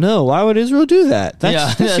 "Oh no, why would Israel do that?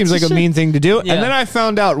 That seems like a mean thing to do." Yeah. And then I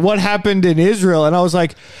found out what happened in Israel, and I was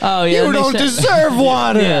like, "Oh yeah, you don't deserve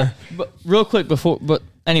water." Yeah. But real quick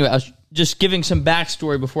anyway, I was just giving some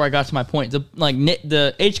backstory before I got to my point. The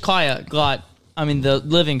Kaya got, the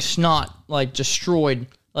living snot like destroyed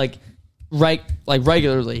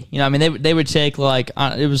regularly. They would take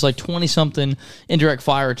it was like 20 something indirect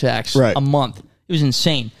fire attacks a month. It was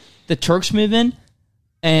insane. The Turks move in.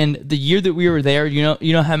 And the year that we were there, you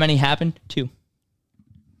know how many happened? 2.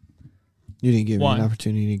 You didn't give me an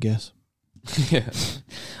opportunity to guess. Yeah.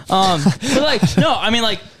 That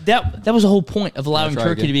was the whole point of allowing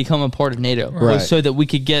Turkey to become a part of NATO, was so that we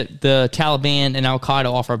could get the Taliban and Al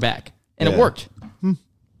Qaeda off our back, and it worked.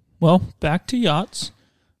 Well, back to yachts.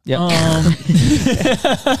 Yeah.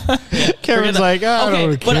 Cameron's like, I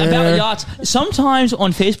don't but care. about yachts, sometimes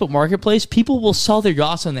on Facebook Marketplace, people will sell their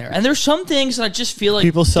yachts on there, and there's some things that I just feel like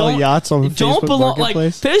People sell yachts on Facebook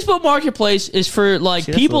Marketplace? Like Facebook Marketplace is for like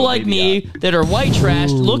See, that's a people little like baby me that are white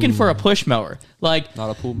trash looking for a push mower. Like, Not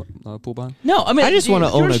a pool bond. no, I mean, I just want to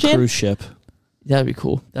do you own a understand? cruise ship. That'd be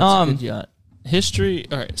cool. That's a good yacht. History.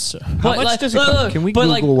 All right, so How much does it cost? Can we but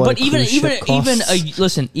Google what a even cruise ship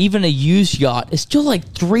costs? even a used yacht is still like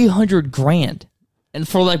 $300,000, and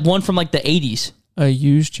for like one from like the 80s. a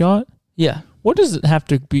used yacht. Yeah, What does it have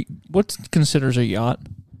to be? What considers a yacht?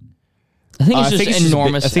 I think it's I just think it's just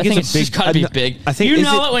enormous. I think it's a just big- gotta be I- big. I think- you is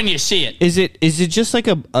know it- it when you see it. Is it just like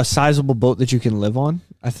a sizable boat that you can live on?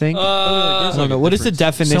 I think. I don't know. What is the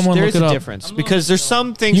definition? Someone There look is it a up. difference because there's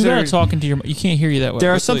some things You that gotta are, talk into your. You can't hear you that way.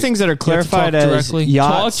 there are It's some like- things that are clarified talk as directly.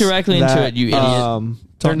 yachts. Talk directly into that, it, you idiot.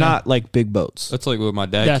 They're Talk now. not like big boats. That's like what my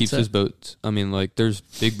dad That's keeps it. his boats. I mean, like there's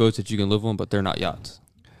big boats that you can live on, but they're not yachts.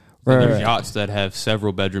 Right, And there's right. yachts that have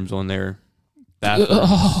several bedrooms on their bathroom.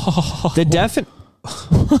 The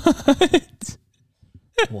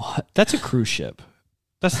What? That's a cruise ship.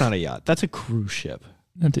 That's not a yacht. That's a cruise ship.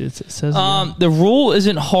 No, dude, it says. The rule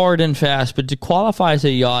isn't hard and fast, but to qualify as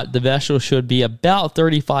a yacht, the vessel should be about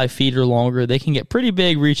 35 feet or longer. They can get pretty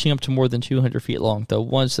big, reaching up to more than 200 feet long, though.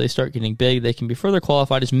 Once they start getting big, they can be further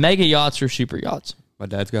qualified as mega yachts or super yachts. My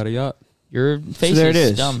dad's got a yacht. Your face So there it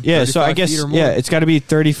is is. dumb. Yeah. So I 35 guess feet or more. it's got to be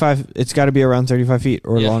 35. It's got to be around 35 feet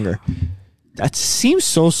or Yeah. longer. That seems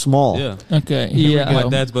so small. Yeah. okay. Here Yeah. we My go.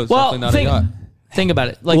 dad's boat's Well, definitely not a yacht. Think about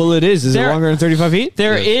it. Like, Well, it is. Is it there- longer than 35 feet?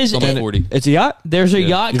 there Yeah, is it's almost 40. It's a yacht. there's a Yeah.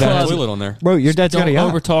 yacht Your dad has club. a toilet on there. Bro, your dad's got a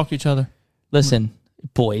Don't yacht. overtalk each other. Listen,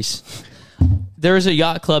 boys, there is a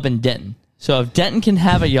yacht club in Denton. So if Denton can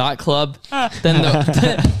have a yacht club, then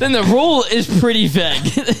the rule is pretty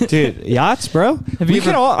vague. Dude, yachts, bro. Have We you can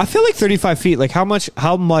ever- all. I feel like 35 feet. Like how much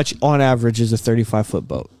on average is a 35-foot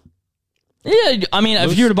boat? Yeah, I mean,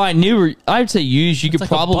 if you were to buy new, I'd say used, you could like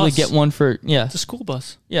a probably bus. get one for It's a school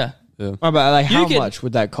bus. yeah. About like You how could- much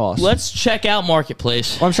would that cost? Let's check out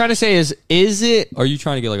Marketplace. What I'm trying to say is it? Are you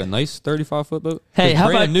trying to get like a nice 35-foot boat? Hey, 'Cause how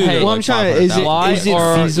brand about- new? hey, they're Well, like I'm trying to- is it- $500,000. Why is it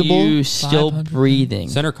are feasible? you still 500? breathing?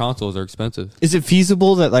 Center consoles are expensive. Is it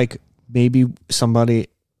feasible that like maybe somebody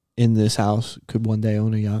in this house could one day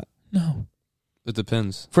own a yacht No, It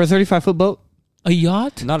depends. for a 35-foot boat? a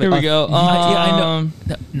yacht. Not Here a, we go. Yeah, I know. Um,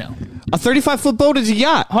 No. A 35-foot boat is a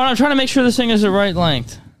yacht. Hold on, I'm trying to make sure this thing is the right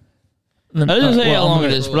length. I didn't say how long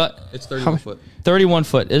it is, but It's 31 foot. 31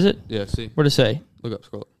 foot, is it? Yeah, see. What to say? Look up,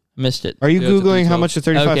 scroll up. Missed it. Are you Yeah, it's a googling how 312. much a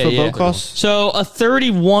 35-foot Okay, yeah. boat costs? So a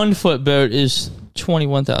 31-foot boat is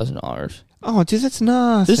 $21,000. Oh, dude, that's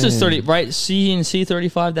nothing. This is 30, right? C and C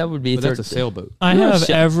 35. That would be But 30. that's a sailboat. I Yeah, have shit.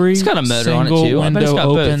 every It's got a motor on it, single too. I bet it's window got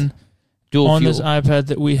both. open Dual on fuel. this iPad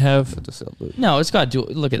that we have That's a sailboat. No, it's got dual.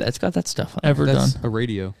 Look at that. It's got that stuff on it. ever That's done. a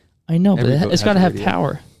radio. I know, but every boat it's has got to a have radio.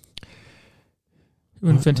 power. Who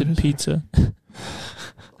invented pizza?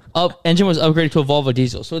 Engine was upgraded to a Volvo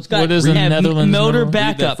diesel, so it's got What is the Netherlands motor number? Read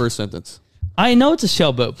that backup. first sentence. I know it's a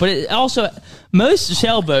sailboat, but it also most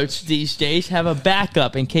sailboats these days have a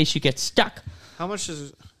backup in case you get stuck. How much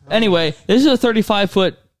is? Anyway, this is a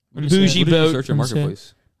 35-foot What do you say? bougie What did you boat. search at Let me see.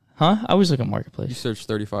 Marketplace? Huh? I was looking at You Marketplace. searched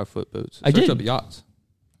 35-foot boats. I Search did. up yachts.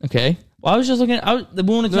 Okay. Well, I was just looking. The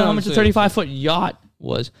wanted to know No, how I'm much a saying- 35-foot yacht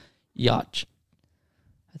was. Yacht.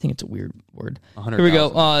 I think it's a weird word. 100,000. Here we go.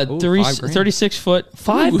 Ooh, 36 foot,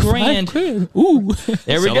 $5 grand. Ooh.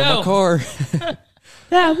 There we Selling go. my car.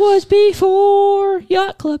 That was before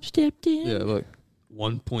Yacht Club stepped in. Yeah, look.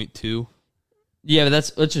 1.2. Yeah, but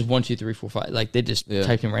that's just 1, 2, 3, 4, 5. Like they just Yeah.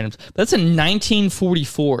 typed in randoms. That's a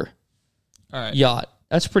 1944 All right. yacht.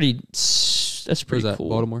 That's pretty. That's Where's pretty that? cool.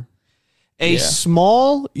 Baltimore? A Yeah.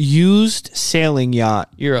 small used sailing yacht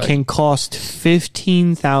You're right. can cost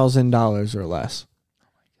 $15,000 or less.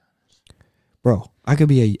 Bro, I could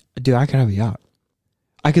have a yacht.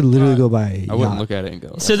 I could literally go buy a yacht. I wouldn't look at it and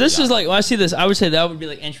go. So that's this a is yacht. like when I see this, I would say that would be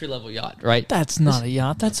like entry level yacht, right? That's not a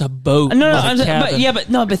yacht. That's a boat. No, with a I'm saying,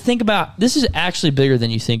 cabin. but think about this is actually bigger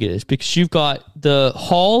than you think it is because you've got the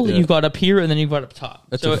hull, Yeah. you've got up here, and then you've got up top.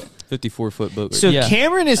 That's so a 54-foot boat. Right So Yeah.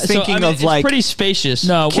 Cameron is thinking I mean, of it's like pretty spacious.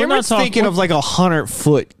 No, we're not Cameron's talking. thinking of like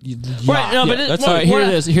 100-foot yacht. Right, no, but Yeah, it- that's well, all right, here we're it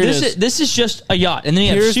not- is, here it this is. This is just a yacht, and then you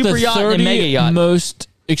have Here's super the yacht 30 and mega yacht. most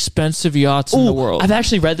expensive yachts in the world. I've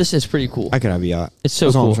actually read this. It's pretty cool. I could have a yacht. It's so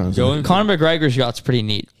That's all I'm cool. trying to say. Going Conor McGregor's yacht's pretty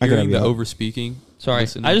neat. I could have hearing a the yacht. over speaking. Sorry.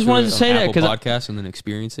 listening I just wanted it to say on that Apple 'cause I- podcast and then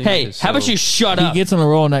experiencing. Hey, it how about you shut he up? gets on the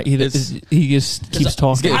roll and he It's- just keeps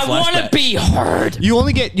talking. getting I want to flashbacks. be heard.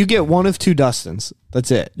 You get one of two Dustins.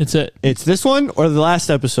 That's it. It's it. It's this one or the last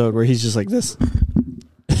episode where he's just like this.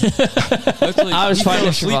 I was trying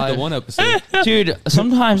to survive. The one episode. Dude,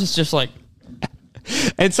 sometimes it's just like,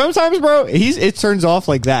 And sometimes, bro, it turns off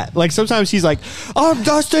like that. Like sometimes he's like, "I'm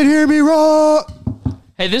Dustin, hear me roar."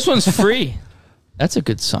 hey, this one's free. That's a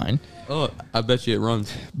good sign. Oh, I bet you it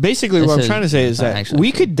runs. Basically, what I'm trying to say is that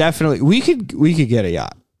we could get a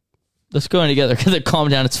yacht. Let's go in together. Calm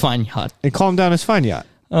down. It's fine, yacht. And calm down, it's fine yacht.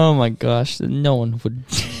 Oh my gosh, no one would.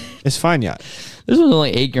 It's fine yacht. This was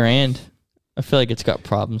only $8,000. I feel like it's got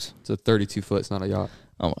problems. It's a 32 foot. It's not a yacht.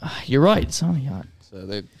 Oh, you're right. It's not a yacht.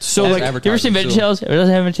 So like, you ever seen VeggieTales? If it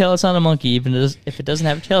doesn't have a tail, it's not a monkey. Even if it doesn't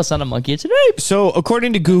have a tail, it's not a monkey. It's an ape. So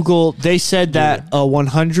according to Google, they said that a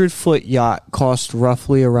 100-foot yacht cost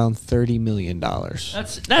roughly around $30 million.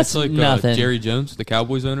 That's like nothing. Jerry Jones, the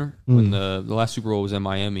Cowboys owner, when the last Super Bowl was in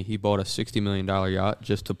Miami, he bought a $60 million yacht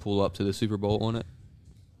just to pull up to the Super Bowl on it.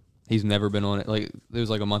 He's never been on it. Like it was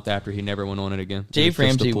like a month after he never went on it again. Dave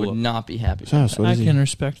Ramsey would not be happy. I can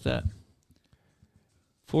respect that.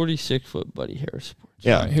 46-foot Buddy Harris Sports.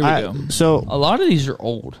 Yeah, right, here we go. So a lot of these are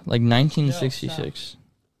old, like 1966.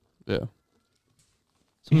 Yeah.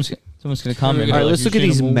 Someone's gonna comment. All right, let's look at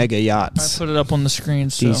these mega I yachts. put it up on the screen.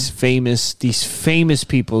 So. These famous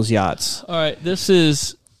people's yachts. All right, this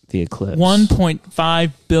is The Eclipse.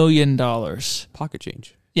 $1.5 billion. Pocket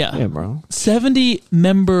change. Yeah, bro.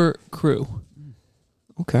 70-member crew.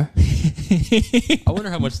 Okay. I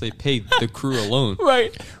wonder how much they paid the crew alone.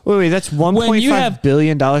 Right. Wait, that's $1.5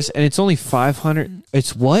 billion, and it's only 500.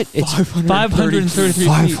 It's what? It's 533 feet.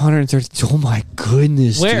 530. Oh my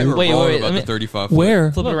goodness. Where? Dude. Wait, About the 35 foot.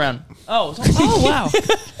 Where? Flip it around. Oh wow.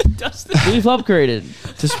 We've upgraded.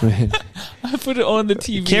 This man. I put it on the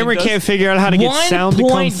TV. Cameron can't figure out how to get sound to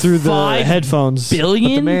come through the headphones.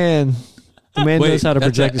 Billion? But the man knows how to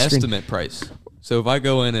project the that's screen. estimate price. So if I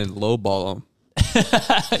go in and lowball them,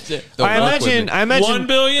 I imagine 1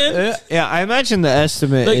 billion. Yeah, I imagine the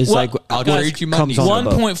estimate Like, is what- like I'll what trade you my comes knees. on the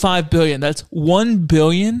boat. 1.5 billion. That's 1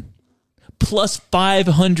 billion plus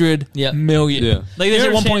 500 Yeah. million. Yeah. Like they You say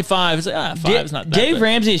understand- 1.5. It's like 5 is not that. Dave bad.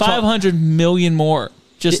 Ramsey's 500 million more.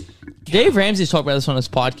 Just Dave Ramsey's talked about this on his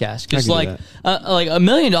podcast because I can do like $1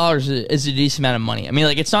 million is a decent amount of money. I mean,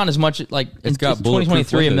 like it's not as much like It's got in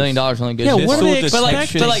 2023 $1 million only goes. Yeah, to- what do they Missile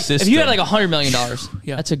expect? but like detection if you had like system. $100 million,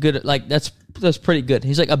 Yeah. that's a good like that's pretty good.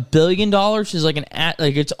 He's like $1 billion is like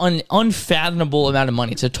it's an unfathomable amount of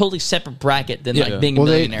money. It's a totally separate bracket than like being a Well,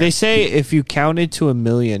 millionaire. they say if you counted to 1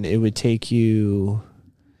 million, it would take you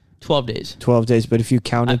 12 days. 12 days. But if you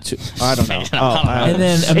counted to, I don't know. And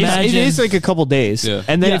then It imagine is like a couple days. Yeah.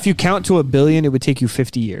 And then Yeah. if you count to 1 billion, it would take you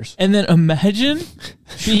 50 years. and then imagine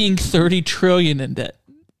being 30 trillion in debt.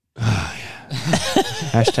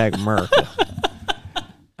 Hashtag Merc.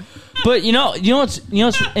 But you know what's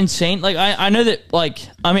insane? Like I know that like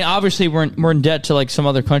I mean obviously we're in debt to like some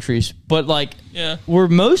other countries, but like Yeah. we're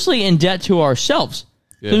mostly in debt to ourselves.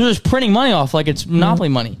 Yeah. They're just printing money off like it's monopoly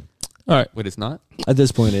money. All right. Wait, it's not? At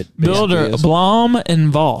this point, it Builder, basically is. Blom and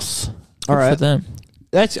Voss. All right. For them.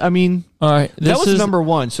 That's, I mean, All right. that was number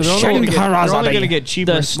one. So they're only going to get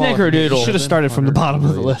cheaper. The and smaller. Snickerdoodle. Should have started from the bottom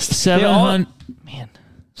of the list. 700 Man,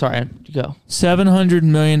 sorry, you go. $700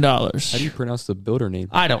 million. How do you pronounce the builder name?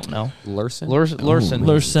 I don't know. Larson? Lurson.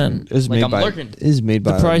 Lursen. Is Like, made I'm by lurking. is made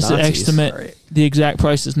by The price Nazis. estimate, the exact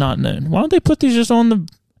price is not known. Why don't they put these just on the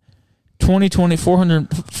 2020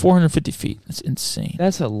 450 feet? That's insane.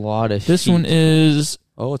 That's a lot of. This feet. one is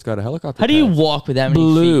Oh, it's got a helicopter. How do you pad. walk with that many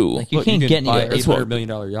Blue. feet? Like you Look, can't you get buy any. an $800 million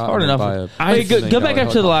yacht. hard and enough. buy a Wait, $50 go back million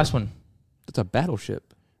up to the helicopter. last one. It's a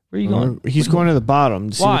battleship. Where are you going? He's going to the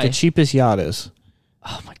bottom to see what Why? the cheapest yacht is.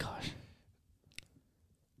 Oh my gosh.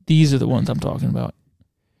 these are the ones I'm talking about.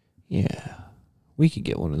 Yeah. We could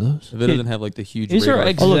get one of those. If it doesn't have like the huge These are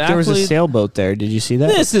radar. Oh, look, there was a Exactly. sailboat there. Did you see that?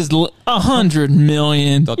 This is 100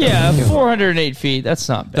 million. Thought that Yeah, was- 408 feet. That's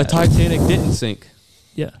not The bad. Titanic didn't sink.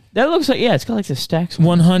 Yeah. That looks like it's got like the stacks.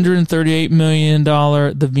 $138 million.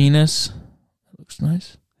 The Venus. That looks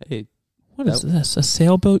nice. Hey, What is this? A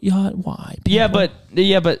sailboat yacht? Why? Yeah, but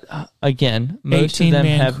again, most of 18 them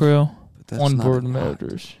man have crew. but that's not onboard a yacht.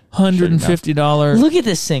 motors. $150. Look at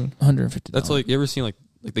this thing. $150. That's like, you ever seen like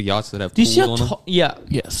the yachts that have Do you pools see how on them? tall? Yeah,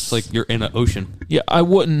 yes. It's like you're in an ocean. Yeah, I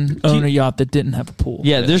wouldn't own a yacht that didn't have a pool.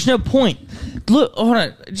 yeah. There's no point. Look, hold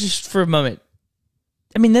on, just for a moment.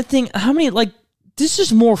 I mean, that thing. How many? Like, this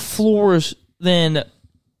is more floors than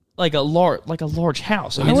like a large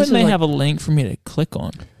house. I Why mean, this wouldn't is they like, have a link for me to click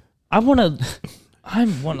on? I want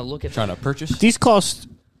to look at Trying to purchase. These cost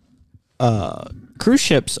cruise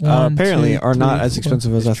ships One, apparently two, are not three, as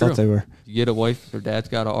expensive as I It's true. thought they were. You get a wife, her dad's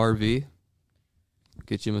got an RV.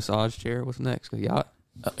 Get you a massage chair. What's next? A yacht?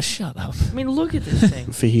 Shut up. I mean, look at this thing.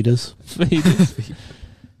 Fajitas.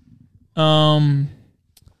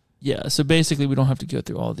 Yeah, so basically we don't have to go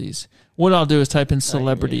through all these. What I'll do is type in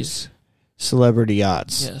celebrities. Celebrity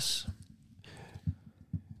yachts. Yes.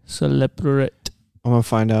 Celebrate. I'm going to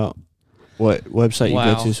find out what website you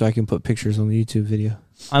Wow. go to so I can put pictures on the YouTube video.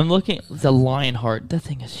 I'm looking at the Lionheart. That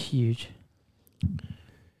thing is huge.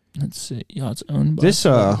 Let's see. Yachts owned by This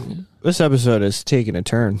celebrities. this episode is taking a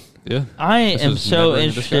turn. Yeah. I This am was so never in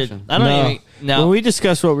interested. discussion. I don't No. even no. When we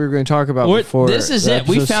discussed what we were going to talk about before, This is the it.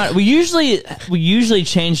 We episode's- found. We usually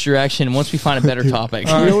change direction once we find a better topic.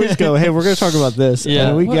 We always go, hey, we're going to talk about this. Yeah.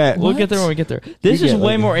 And we What? get We'll get there when we get there. This is get,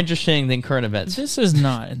 way like, more interesting than current events. This is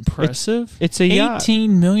not impressive. it's a yacht. $18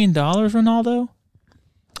 million, Ronaldo?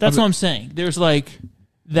 That's what I'm saying. There's like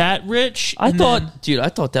that rich. I and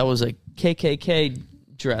thought that was a KKK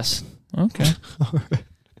dress. then- okay.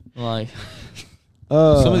 Like,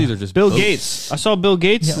 Some of these are just Bill boats. Gates. I saw Bill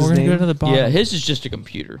Gates. Yeah, we're going to go to the bottom. yeah, his is just a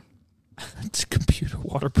computer. It's a computer,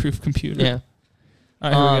 waterproof computer. Yeah.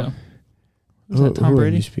 All right, here we go. Is that Tom who are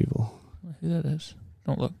Brady? these people? Who that is?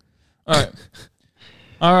 Don't look. All right.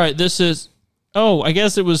 All right, this is... Oh, I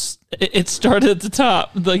guess it started at the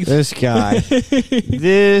top. Like This guy.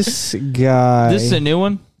 This guy. This is a new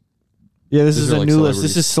one. Yeah, this These is are a like new list. celebrities.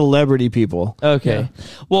 This is celebrity people. Okay.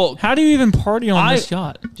 Well, how do you even party on this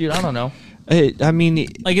yacht? dude, I don't know. Hey, I mean,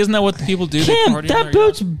 Like, isn't that what the people do? They Cam, party on that their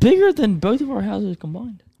boat's yacht? bigger than both of our houses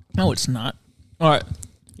combined. No, it's not. All right.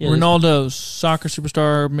 Yeah, Ronaldo, soccer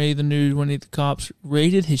superstar, made the news when the cops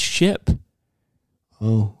raided his ship.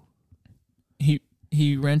 oh.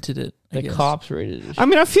 He rented it. I the guess. cops rated it. I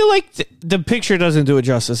mean, I feel like the picture doesn't do it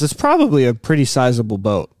justice. It's probably a pretty sizable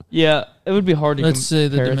boat. Yeah, it would be hard to Let's say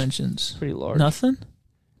the compare. It's dimensions. pretty large. Nothing.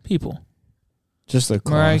 People. Just the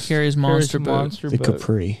Mariah cost. Carey's monster boat. monster The boat.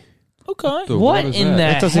 Capri. Okay. The- What is in that? the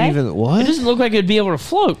That doesn't heck? even It what? doesn't look like it'd be able to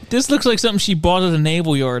float. This looks like something she bought at a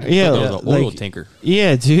naval yard. Yeah, That was an oil like, tanker.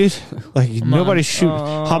 yeah, dude. Like Come nobody's on. shooting.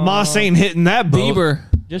 Hamas ain't hitting that boat. Bieber.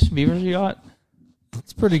 Just Beaver's yacht.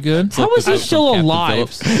 It's pretty good. How is he still Captain alive?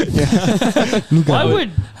 Phillips. Why would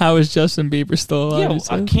How is Justin Bieber still alive? yeah? he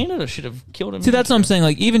said? Canada should have killed him. See, that's what I'm saying.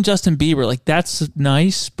 Like, even Justin Bieber, like, that's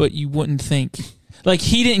nice, but you wouldn't think. Like,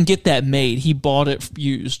 he didn't get that made. He bought it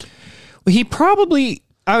used. He probably.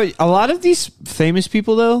 A lot of these famous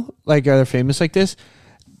people, though, like are they famous like this?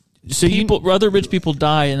 So Other rich people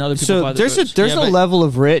die, and other people buy the there's boats. a level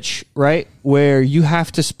of rich, right, where you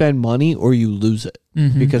have to spend money or you lose it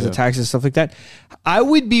because of taxes and stuff like that. I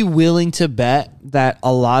would be willing to bet that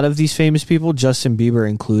a lot of these famous people, Justin Bieber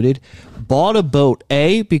included, bought a boat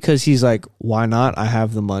because he's like, why not? I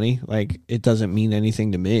have the money. Like it doesn't mean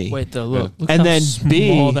anything to me. Wait, though, look. Look And how then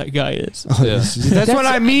small B- that guy is. Yeah. That's what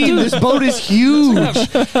I mean. This boat is huge.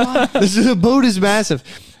 This boat is massive.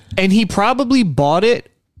 And he probably bought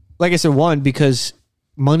it, like I said, one, because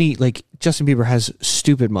money, like Justin Bieber has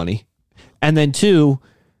stupid money. And then two,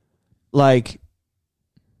 like,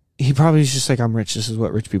 he probably is just like, I'm rich. This is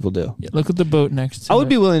what rich people do. Yeah, look at the boat next to I would it.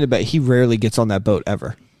 be willing to bet he rarely gets on that boat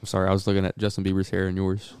ever. I'm sorry, I was looking at Justin Bieber's hair and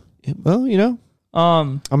yours. Well, you know,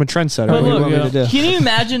 I'm a trendsetter. But What do you look, want me to do? can you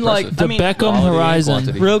imagine like the I mean, Beckham quality and Horizon.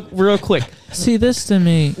 quantity. real quick? See, this to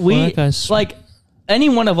me, We well, that guy's like any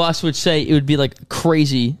one of us would say it would be like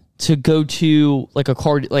crazy to go to like a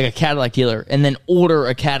car, like a Cadillac dealer, and then order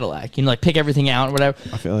a Cadillac. You know, like pick everything out or whatever.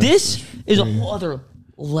 I feel like This is a whole other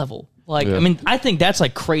level. Like, Yeah. I mean, I think that's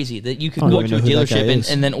like crazy that you could I don't go even to a know who that guy dealership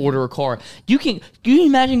is. and then order a car. Can you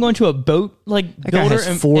imagine going to a boat like That guy builder has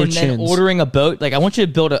and, four and then chins. ordering a boat? Like, I want you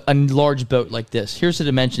to build a large boat like this. Here's the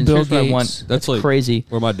dimensions. Bill Here's what I Gates. want. That's like crazy.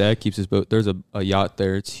 where my dad keeps his boat. There's a yacht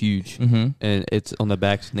there. It's huge, and it's on the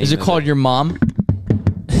back. Is it called your mom?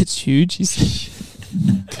 it's huge. He's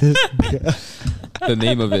The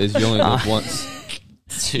name of it is You Only Live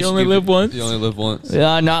Once. you only live once. You only live once.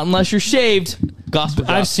 Not unless you're shaved. Gospel.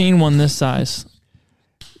 I've seen one this size.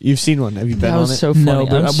 You've seen one. Have you been That on was it? so funny. No,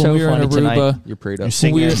 but I'm when so we were in funny tonight. Aruba, You're prayed You're up.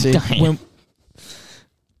 singing we were, it, see?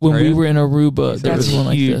 when Are we you? were in Aruba, there That's was one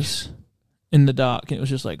like huge. this in the dock, and it was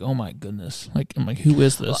just like, oh my goodness! Like, I'm like, who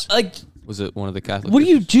is this? Like, Was it one of the Catholic? what do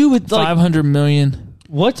you do with like? 500 million.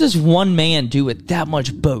 What does one man do with that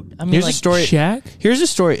much boat? I mean, Here's like, a story. Shaq. Here's a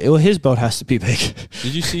story. Well, his boat has to be big.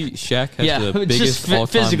 Did you see Shaq has Yeah, the it's biggest just all-time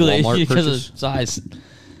physically Walmart because purchase? of size.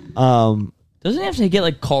 Um, Doesn't he have to get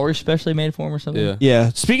like cars specially made for him or something? Yeah. Yeah.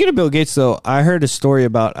 Speaking of Bill Gates, though, I heard a story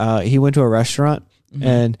about he went to a restaurant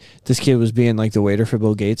and this kid was being like the waiter for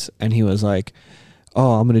Bill Gates, and he was like,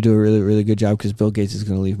 "Oh, I'm going to do a really, really good job because Bill Gates is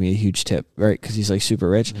going to leave me a huge tip, right? Because he's like super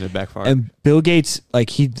rich." And it backfired. And Bill Gates, like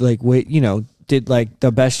he like wait, did like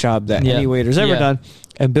the best job that Yeah. any waiter's ever Yeah. done.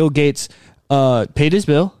 And Bill Gates paid his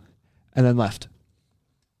bill and then left.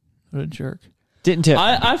 What a jerk. Didn't tip.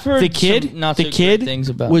 I've heard The kid- some not the so kid great things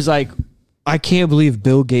about was like, I can't believe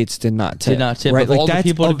Bill Gates did not tip. Did not tip. Right? Of Like all the that's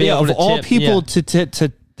people to be able of to all tip, people yeah.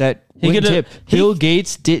 to that He wouldn't could've- tip. Bill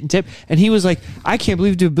Gates didn't tip, and he was like, "I can't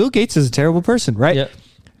believe Bill Gates is a terrible person." Right? Yep.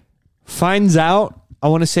 Finds out. I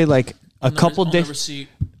want to say like a couple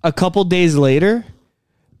days later,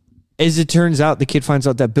 as it turns out, the kid finds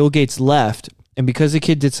out that Bill Gates left, and because the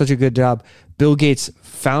kid did such a good job, Bill Gates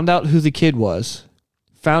found out who the kid was,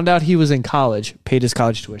 found out he was in college, paid his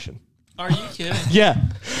college tuition. Are you kidding? Yeah.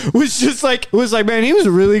 Was like, man, he was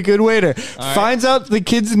a really good waiter. right. Finds out the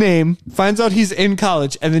kid's name, finds out he's in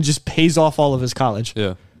college, and then just pays off all of his college.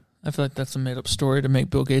 Yeah. I feel like that's a made up story to make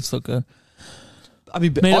Bill Gates look good. I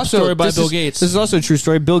mean, Made up story by Bill Gates. This is also a true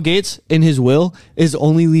story. Bill Gates, in his will, is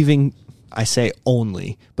only leaving, I say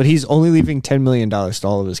only, but he's only leaving $10 million to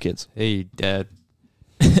all of his kids. Hey, Dad.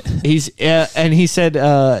 And he said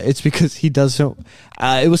it's because he does so.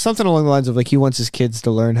 It was something along the lines of like he wants his kids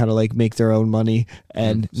to learn how to like make their own money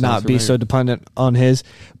and not be so dependent on his.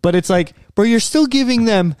 But it's like, bro, you're still giving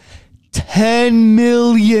them $10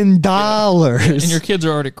 million. And your kids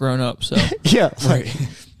are already grown up, so Yeah, right.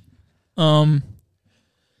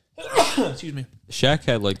 excuse me. Shaq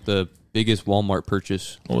had like the biggest Walmart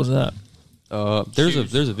purchase. What was that? There's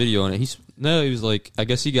a video on it. He was like, I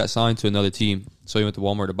guess he got signed to another team, so he went to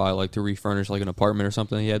Walmart to buy like to refurnish like an apartment or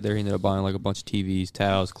something he had there. He ended up buying like a bunch of TVs,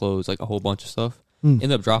 towels, clothes, like a whole bunch of stuff.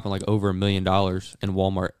 Ended up dropping like over $1 million in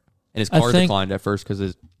Walmart, and his car declined at first because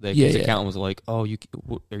his accountant was like, "Oh, you."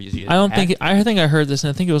 I think I heard this,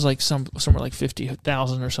 and I think it was like somewhere like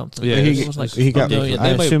 50,000 or something. Yeah, it was like he got. $1 million. I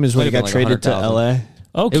assume is when he got like traded to 100,000. LA.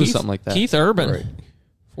 Oh, It was something like that. Keith Urban, Right.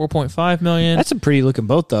 4.5 million. That's a pretty looking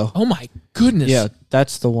boat, though. Oh my goodness. Yeah,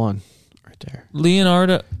 that's the one right there.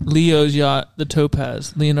 Leo's yacht, the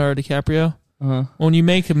Topaz. Leonardo DiCaprio. When you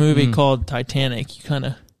make a movie called Titanic, you kind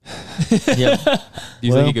of. Yeah. Do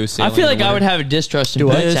you think he goes sailing? I feel like in the I would winter? have a distrust in Do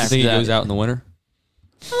I? boats Do you after think he that. goes out in the winter?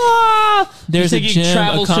 There's a think he gym, a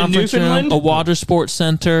travels to conference room, Newfoundland? a water sports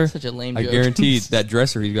center, Such a lame I joke. guarantee that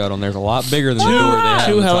dresser he's got on there's a lot bigger than the door they have.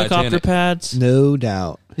 2 in the helicopter Titanic. pads. No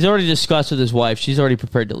doubt. He's already discussed with his wife. She's already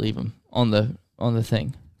prepared to leave him on the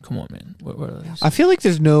thing. Come on, man. What are these? I feel like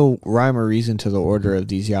there's no rhyme or reason to the order of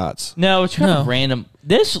these yachts. No, it's kind of No. random.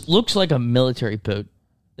 This looks like a military boat.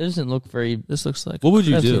 It doesn't look very. This looks like. What would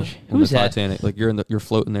you That's do huge. on Who's the that? Titanic? Like you're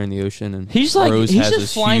floating there in the ocean, and He's like Rose he's has just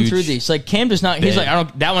this flying huge through these. Like Cam does not. He's bed. like I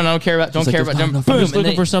don't. That one I don't care about. Don't like, care there's about. not Don't, enough boom. I'm just and looking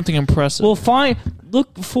then- for something impressive. Well, fine.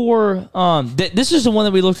 Look for this is the one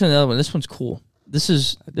that we looked at. The other one. This one's cool. This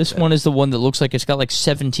one is the one that looks like it's got like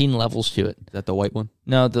 17 levels to it. Is that the white one?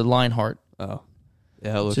 No, the Lionheart. Oh,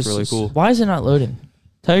 yeah, it looks Just- really cool. Why is it not loading?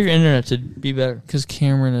 Tell your internet to be better. Because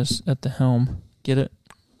Cameron is at the helm. Get it?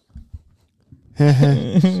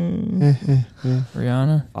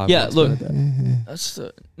 Rihanna? Yeah, look. That's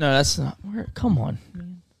that's not. Come on,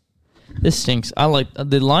 man. This stinks. I like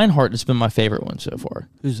the Lionheart. Has been my favorite one so far.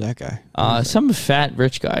 Who's that guy? Some fat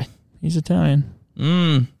rich guy. He's Italian.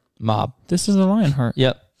 Mob. This is a Lionheart.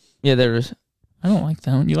 Yep. Yeah, there is. I don't like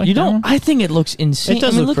that one. You like You that don't. one? I think it looks insane. It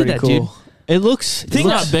does look look pretty at that, cool. dude. It looks. It's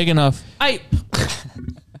not big enough.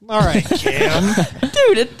 All right, Cam.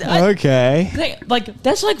 Dude, Okay. like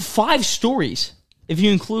that's like 5 stories if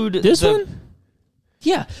you include This one?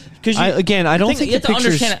 Yeah, because I don't think you the have to pictures.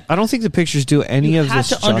 understand. I don't think the pictures do any You of have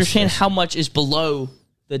this to understand justice. how much is below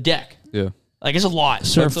the deck. Yeah, Like it's a lot.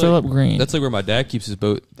 Sir That's Philip Green. that's like where my dad keeps his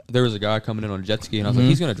boat. There was a guy coming in on a jet ski, and I was like,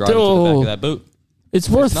 he's gonna drive into the back of that boat. It's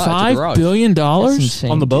worth not, it's a $5 garage. billion. That's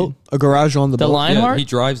insane, on the boat, dude. a garage on the The boat. Lionheart? Yeah, he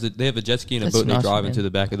drives. They have a jet ski and a That's boat. And they nuts, drive man. into the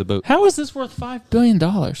back of the boat. How is this worth $5 billion?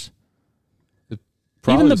 Probably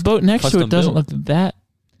Even the was boat next to custom it doesn't built. look that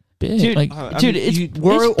big. Dude, like, dude, it's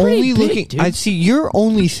we're pretty only big, looking. dude. I see. You're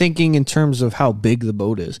only thinking in terms of how big the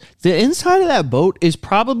boat is. The inside of that boat is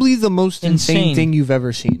probably the most insane Insane. thing you've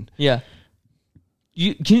ever seen. Yeah.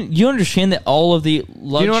 You understand that all of the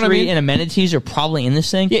luxury know what I mean? and amenities are probably in this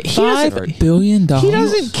thing? Yeah, he doesn't. $5 billion. He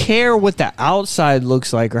doesn't care what the outside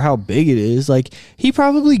looks like or how big it is. Like he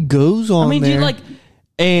probably goes on. I mean, there dude, like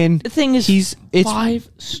and the thing is, it's 5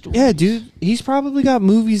 stories. yeah, dude. He's probably got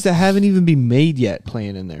movies that haven't even been made yet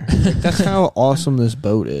playing in there. Like, that's how awesome this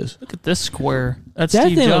boat is. Look at this square. That's That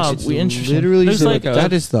Steve thing looks Jobs. interesting. Literally, Looks like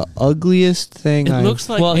that is the ugliest thing. It looks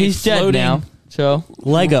like Well, a he's dead floating- now. So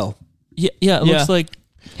Lego. Yeah, it Yeah. looks like.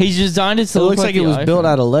 he's designed it to It look looks like it the was iPhone. built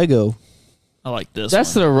out of Lego. I like this.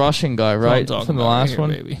 That's one. the Russian guy, That's what I'm right? talking From the about last right one.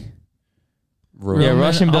 here, baby. Yeah,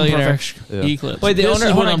 Russian billionaire. Yeah. Eclipse. Wait, the this owner-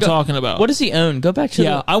 is hold what on, I'm go- talking about. What does he own? Go back to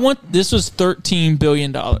Yeah, I want. This was $13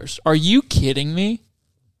 billion. Are you kidding me?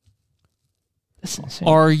 That's insane.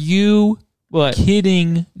 Are you What?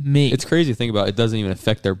 kidding me? It's crazy to think about. It doesn't even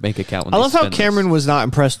affect their bank account. When I they love how spend Cameron was not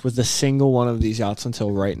impressed with a single one of these yachts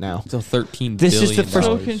until right now. It's $13 This is the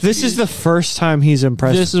billion. first. This is the first time he's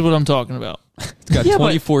impressed. This is what I'm talking about. It's got Yeah, but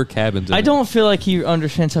 24 cabins. In I it. don't feel like he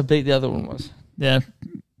understands how big the other one was. Yeah,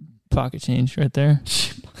 pocket change right there.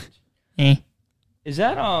 Eh. Is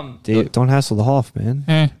that Dude, don't hassle the Hoff, man.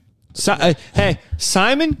 Eh. Hey,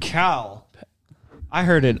 Simon Cowell. I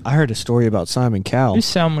heard it. I heard a story about Simon Cowell. who's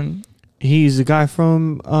Salmon? He's the guy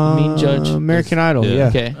from Mean Judge? American Idol. Yeah. Yeah.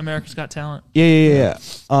 Okay. America's Got Talent. Yeah.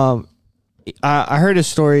 I heard a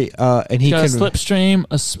story, and he He's got can. a slipstream,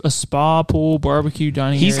 a spa, pool, barbecue,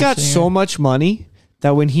 dining. He's area, got singer. so much money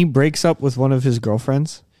that when he breaks up with one of his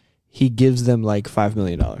girlfriends, he gives them like $5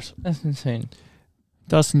 million. That's insane.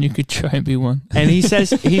 Dustin, you could try and be one. And he said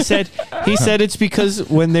it's because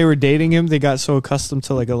when they were dating him, they got so accustomed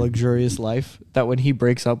to like a luxurious life that when he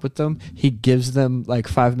breaks up with them, he gives them like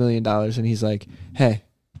 $5 million, and he's like, "Hey,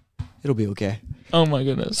 it'll be okay." Oh my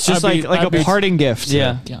goodness! It's just like a parting gift.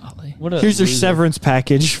 Yeah. Golly, What a Here's your loser. severance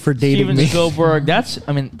package for dating Steven me. Spielberg. That's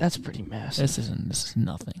pretty massive. this is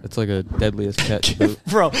nothing. It's like a deadliest catch boat.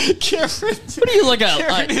 Bro, Cameron What are you like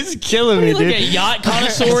Cameron is killing What are me, you like dude. a yacht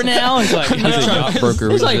connoisseur now? He's like, He's a yacht broker.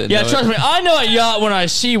 He's but like, doesn't yeah, know trust it. me, I know a yacht when I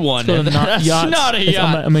see one. So And not that's yachts. not a It's-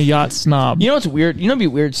 yacht. I'm a yacht snob. You know what's weird? You know what'd be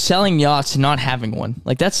weird? Selling yachts and not having one.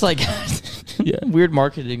 Like that's like Yeah. weird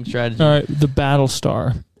marketing strategy. All right, the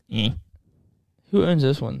Battlestar. Who owns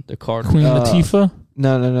this one? The car. Queen Latifah.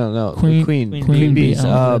 No. Queen- The Queen. Queen Queen Bee. Bees. I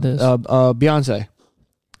don't know what that is. Beyonce.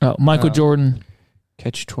 Oh, Michael Jordan.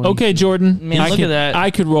 Catch 20. Okay, Jordan. Man, I look could, at that. I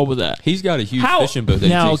could roll with that. He's got a huge How- fishing boat that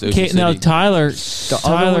Now, he takes to Ocean now City. Tyler,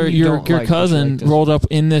 other one you your don't like, but you cousin like this. rolled up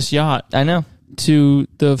in this yacht I know. to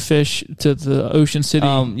the Ocean City.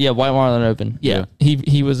 Yeah, White Marlin Open. yeah,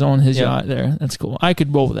 he was on his Yeah. yacht there. That's cool. I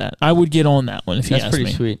could roll with that. I would get on that one if he That's asked pretty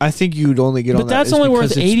me. sweet. I think you'd only get But on that. that's is only because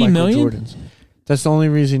worth it's 80 Michael million? Jordan's. That's the only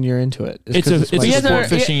reason you're into it. It's 'cause a Michael Yeah, sport they're- Jordan.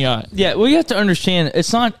 fishing yacht. Yeah, well, you have to understand.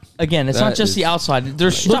 It's not it's That not just is- the outside.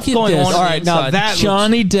 There's Look stuff at going this. on. All on right, the now inside. that-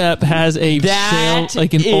 Johnny Depp has a that sail,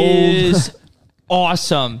 like an is old.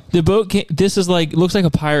 awesome. The boat. This is like looks like a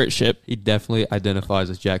pirate ship. He definitely identifies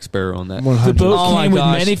as Jack Sparrow on that. 100. The boat Oh my came with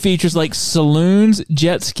gosh. many features like saloons,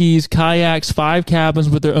 jet skis, kayaks, 5 cabins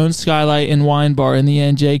with their own skylight and wine bar. In the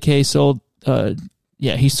end, JK sold.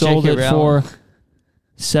 He sold JK it Rowling. for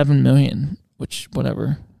 $7 million, which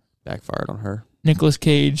whatever. Backfired on her. Nicolas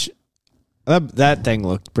Cage. That thing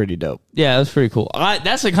looked pretty dope. Yeah, that's pretty cool.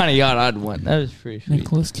 That's the kind of yacht I'd want. That was pretty sweet.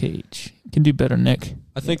 Nicolas Cage can do better, Nick.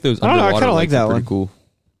 I think those I don't know, I underwater kinda like lights are that pretty one. cool.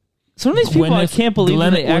 Some of these people, I Gwyneth- can't believe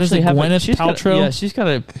Glenn- they what is actually it, have. Gwyneth She's got Paltrow? she's got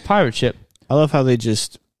a pirate ship. I love how they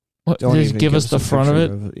just What? don't Just even give us the a front of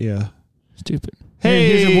picture it. Yeah. Stupid. Hey,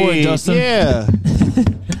 here's your boy Dustin. Yeah.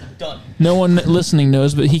 No one listening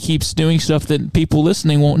knows, but he keeps doing stuff that people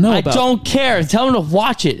listening won't know I about. don't care. Tell him to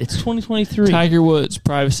watch it. It's 2023. Tiger Woods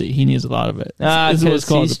privacy. He needs a lot of it. This is what it's 'cause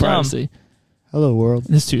called. he's The dumb. privacy. Hello, world.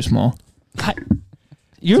 It's too small.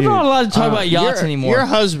 You're Dude, not allowed to talk about yachts your, anymore. Your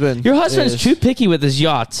husband. Your husband's is- too picky with his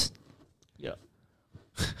yachts.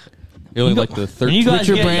 You only You like go- the when you 13 guys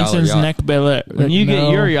Richard get- Branson's yacht. neck Bel When you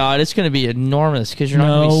get your yacht, it's going to be enormous because you're not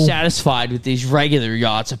going to No. be satisfied with these regular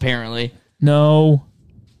yachts. Apparently, No.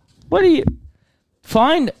 what do you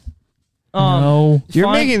find? No. You're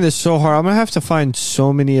find- making this so hard. I'm gonna have to find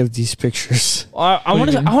so many of these pictures. I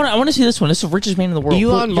want to. I want to see this one. This is the richest man in the world.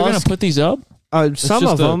 Elon You're going Musk. to put these up? Some just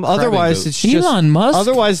of a them. crabbing Otherwise, boat. it's just Elon Musk?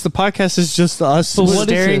 Otherwise, the podcast is just us But what is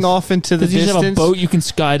staring this? off into the Does he just distance. have a boat you can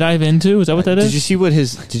skydive into? Is that what that Did is? you see what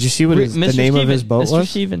his? Did you see what his, the Mr. name of Steven, his boat Mr. was?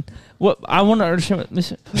 Steven. What I want to understand. What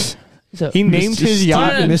Mr. So, He named Mr. his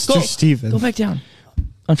yacht Steven. Mr. Go- Steven. Go back down.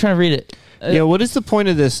 I'm trying to read it. Yeah, what is the point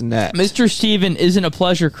of this net? Mr. Steven isn't a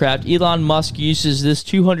pleasure craft. Elon Musk uses this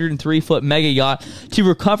 203-foot mega yacht to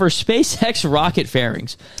recover SpaceX rocket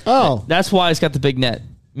fairings. Oh, That's why it's got the big net.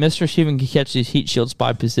 Mr. Steven can catch these heat shields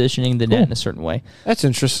by positioning the net in a certain way. that's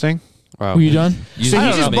interesting. Wow. Were you done? You So just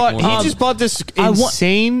he just make bought. more He money. just bought this I want-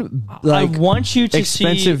 insane, like I want you to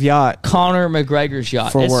expensive see yacht. Conor McGregor's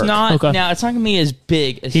yacht. For it's work. not Okay. now. It's not going to be as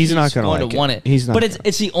big as He's not gonna going like to it. want it. He's not But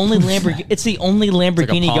it's the only Lamborghini. It's the only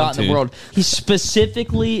Lamborghini yacht in pontoon. the world. He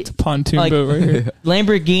specifically Pontoon like, boat right here.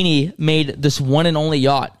 Lamborghini made this one and only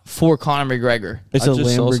yacht for Conor McGregor. It's I a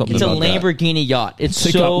just saw something It's a about that. Lamborghini yacht. It's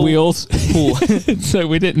They so got wheels. cool. So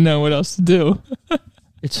we didn't know what else to do.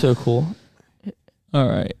 It's so cool. All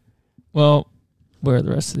right. Well, where are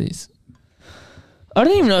the rest of these? I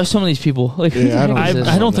don't even know some of these people. Like, who the Yeah, I heck don't- is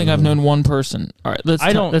I this? don't think I've known one person. All right, let's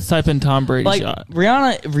I don't- let's type in Tom Brady's like yacht.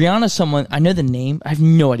 Rihanna. Rihanna's someone I know the name. I have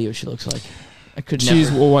no idea what she looks like. I could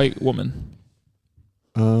She's never. a white woman.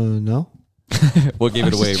 No. What gave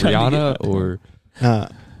it away? Rihanna or?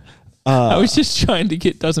 I was just trying to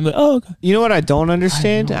get doesn't. Oh, okay. You know what I don't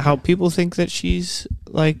understand? How people think that she's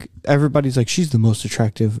like, everybody's like, she's the most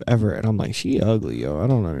attractive ever, and I'm like, she ugly, yo. I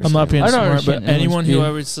don't understand. I'm not being I don't smart, understand but anyone who anyone's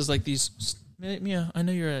ever says like these, yeah, I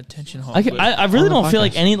know you're an attention hog. I really On the don't feel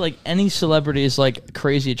like podcast. any celebrity is like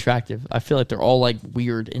crazy attractive. I feel like they're all like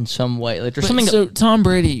weird in some way. Like there's something. So Tom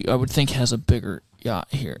Brady, I would think, has a bigger yacht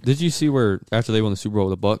here. Did you see where after they won the Super Bowl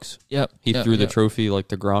with the Bucks, Yep. he threw the trophy like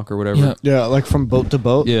to Gronk or whatever? Yep. Yeah, like from boat to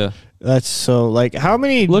boat. Yeah. That's so like how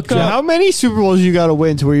many Look up- how many Super Bowls you got to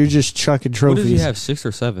win to where you're just chucking What trophies? does he have? 6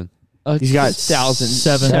 or 7? He's got Seven.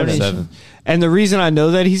 7. And the reason I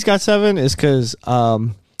know that he's got 7 is because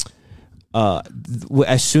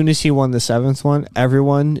as soon as he won the 7th one,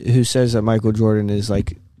 everyone who says that Michael Jordan is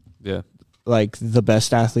like Yeah. the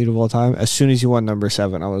best athlete of all time, as soon as he won number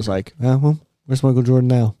 7, I was like, well, where's Michael Jordan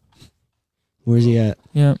now? Where's he at?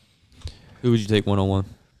 Yeah. Who would you take 1-on-1?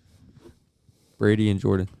 Brady and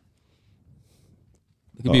Jordan.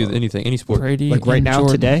 It could be with anything, any sport. Brady, Like right and now,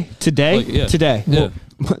 Jordan. today, Like, yeah. today. Yeah.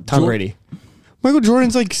 Tom Brady. Michael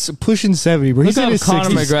Jordan's like pushing 70, bro. He's Look in up his Conor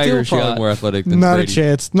 60s. McGregor. Still probably shot. more athletic than Not Brady. a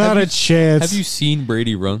chance. Not a chance. Have you seen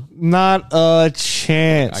Brady run? Not a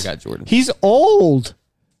chance. I got Jordan. He's old.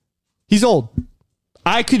 He's old.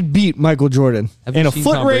 I could beat Michael Jordan Have you in a seen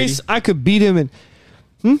foot Tom race. Brady? I could beat him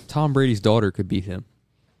in Tom Brady's daughter could beat him.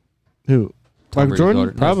 who? Tom Michael Brady's Jordan?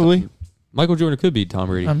 daughter. No, Probably. Michael Jordan could beat Tom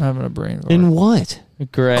Brady. I'm having a brain. In what?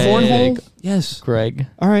 Greg. Cornhole? Yes. Greg.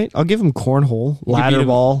 All right, I'll give him cornhole, beat ladder him.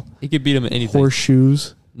 ball, He could beat him at anything.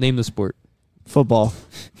 horseshoes, Name the sport. football.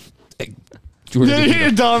 Jordan. could beat You're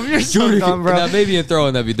him. dumb. You're so Jordan dumb, could- bro. Now, maybe in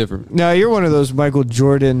throwing that'd be different. No, you're one of those Michael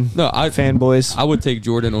Jordan No, fanboys. I would take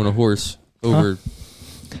Jordan on a horse over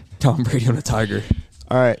Tom Brady on a tiger.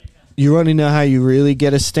 All right, you want to know how you really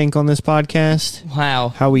get a stink on this podcast? Wow.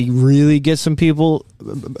 How we really get some people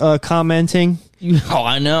commenting Oh,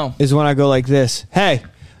 I know. is when I go like this. Hey,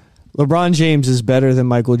 LeBron James is better than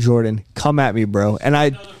Michael Jordan. Come at me, bro. And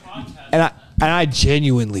I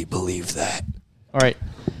genuinely believe that. All right.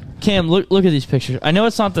 Cam, look at these pictures. I know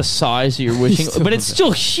it's not the size that you're wishing, but it's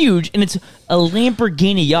still huge, and it's a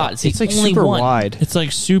Lamborghini yacht. It's, It's the like only super one. wide. It's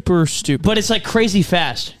like super stupid. But it's like crazy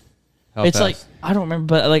fast. How It's fast? like I don't remember,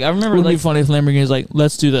 but like I remember Wouldn't like be funny if Lamborghini's like,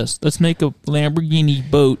 let's do this. Let's make a Lamborghini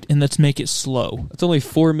boat and let's make it slow. That's only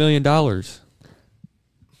 $4 million.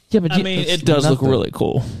 yeah, but I mean, it does look really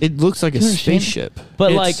cool. It looks like a You understand? spaceship.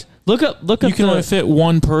 But It's- like look up You can only fit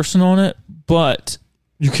one person on it, but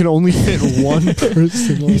You can only fit one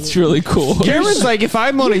person. it's really cool. Cameron's like, if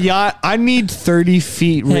I'm on a yacht, I need 30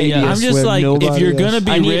 feet Hey, radius. I'm just with like, if nobody you're else. gonna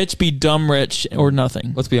be I need- rich, be dumb rich or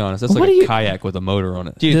nothing. Let's be honest. That's What like do a you- kayak with a motor on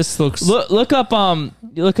it. Dude, This looks look up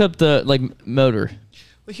the like motor.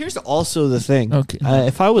 But here's also the thing. Okay.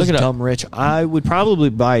 If I was Look it up. dumb rich, I would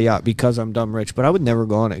probably buy a yacht because I'm dumb rich, but I would never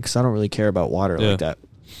go on it because I don't really care about water Yeah. like that.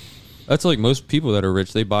 That's like most people that are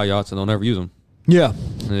rich. They buy yachts and they'll never use them. Yeah.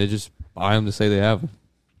 And they just buy them to say they have them.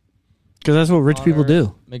 Because that's what rich people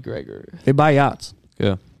do. McGregor. They buy yachts.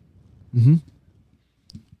 Yeah. Mm-hmm.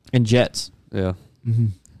 And jets. Yeah. Mm-hmm.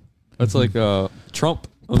 That's like Trump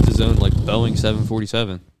owns his own like Boeing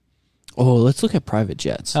 747. Oh, let's look at private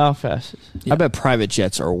jets. How fast? I bet private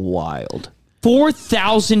jets are wild.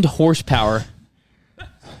 4,000 horsepower.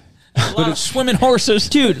 a lot of swimming horses.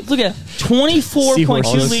 Dude, look at All 24.2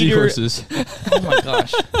 those liter. seahorses. Oh my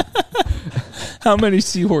gosh. How many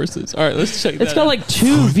seahorses? All right, let's check that It's got out. like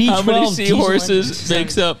two V12 How many diesel seahorses engines.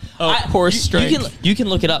 makes up a horse strength? You can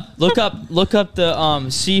look it up. Look up the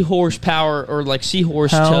sea horsepower or like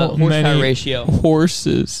seahorse to How horsepower many ratio.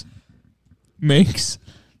 horses makes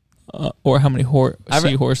or how many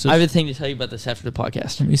seahorses? I have a thing to tell you about this after the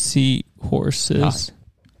podcast. How many seahorses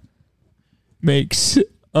makes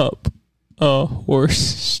up a horse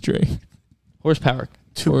strength? Horsepower.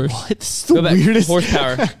 Horse. What? This is the Go back. weirdest.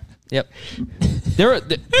 Horsepower. Yep.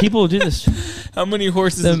 People do this. How many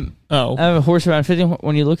horses? I have a horse around 50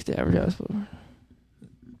 when you look at the average house.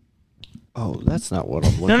 Oh, that's not what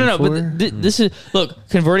I'm looking No. for. But this is look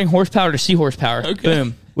converting horsepower to sea horsepower. Okay.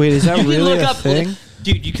 Boom. Wait, is that You can really look a up, thing?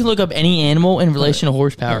 dude. You can look up any animal in relation to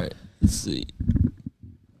horsepower. All right, let's see.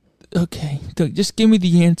 Okay, just give me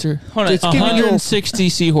the answer. Hold on. It's Give me your- 160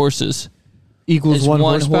 seahorses. Equals It's one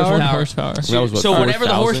one horsepower? One horsepower. horsepower. That was what, So whatever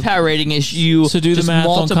the 4,000? horsepower rating is, you So do the just math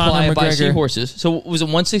on multiply Conor it by McGregor. seahorses. So was it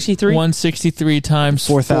 163? 163 times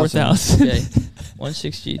 4,000. 4,000. Okay.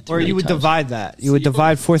 163. Or you would times- divide that. You would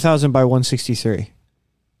divide 4,000 by 163.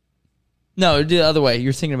 No, do the other way.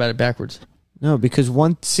 You're thinking about it backwards. No, because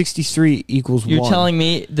 163 equals You're 1. telling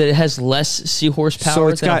me that it has less sea horsepower so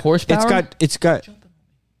it's than got a horsepower? It's got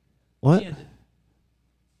what?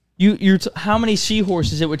 how many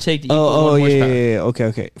seahorses it would take to equal Oh, 1 horsepower? yeah.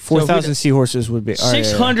 Okay. 4,000 seahorses would be... all right,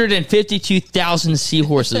 652,000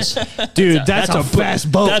 seahorses. Dude, that's a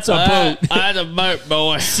fast boat. That's a boat. That's a boat,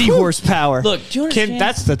 boy. Seahorse power. Look, do you understand?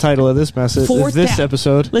 That's the title of this message. This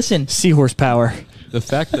episode. Listen. Seahorse power. The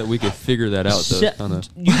fact that we could figure that out, though, kind of.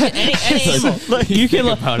 You can, any animal. You can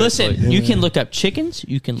look, about it, listen. like- You can look up chickens.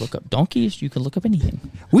 You can look up donkeys. You can look up anything.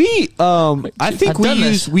 We I think I've we done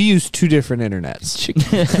this. use 2 different internets.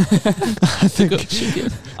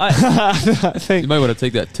 I think You might want to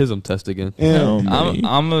take that TISM test again. yeah.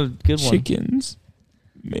 I'm a good one. Chickens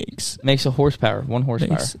makes Makes a horsepower. 1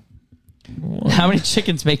 horsepower. makes How many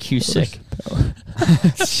chickens make you sick?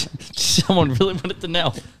 Someone really wanted to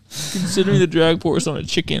know. Considering the drag force on a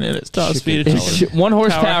chicken and its top speed of It's- 1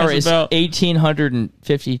 horsepower has is about-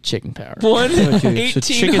 1,850 chicken power. Okay, so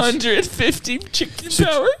 1,850 chicken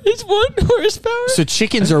power is 1 horsepower. So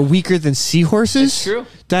chickens are weaker than seahorses? That's true.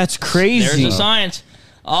 That's There's crazy. the science.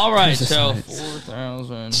 All right, There's the so science.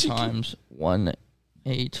 4,000 times 1,850.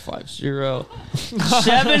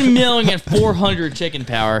 7,400,000 chicken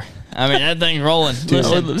power. I mean, that thing's rolling. I would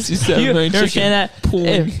love to see 7 million chicken understand that?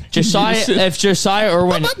 pulling. If Josiah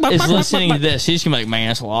Irwin is listening to this, he's gonna be like, "Man,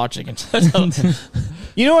 that's a lot of chickens."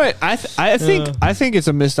 You know what? I think it's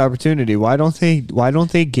a missed opportunity. Why don't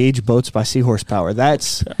they gauge boats by seahorse power?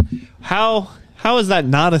 That's how is that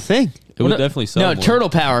not a thing? It would definitely sell No, more. turtle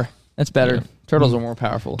power. That's better. Turtles are more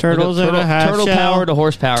powerful. Turtles Look and up a half turtle shell. power to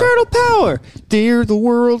horsepower. Turtle power. They're the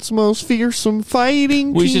world's most fearsome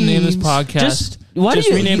fighting We should name this teams. podcast. Why Just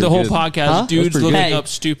do you rename the whole Good. podcast. Huh? Dudes That's pretty looking good. up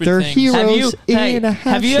stupid They're things. heroes Have you- in hey, a half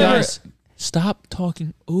have you shell. ever- Guys, stop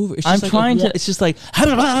talking over. It's I'm just trying to- It's just like.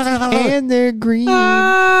 And they're green.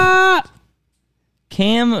 Cam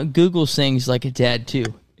Googles things like a dad too.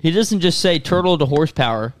 He doesn't just say turtle to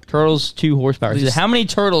horsepower. Turtles 2 horsepower. He says, how many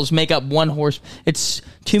turtles make up 1 horse? It's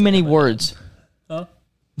too many words.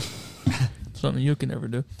 Something you can never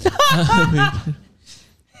do.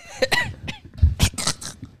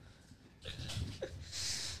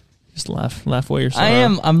 Just laugh away your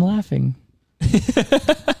sorrow. I'm laughing.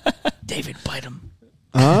 David, bite him.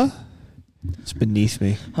 Huh? It's beneath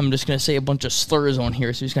me. I'm just gonna say a bunch of slurs on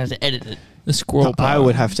here, so he's gonna have to edit it. The squirrel. I power.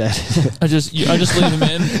 would have to edit it. I just leave them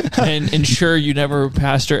in and ensure you never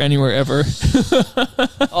pastor anywhere ever.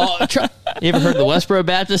 You ever heard the Westboro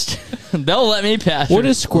Baptist? They'll let me pass. What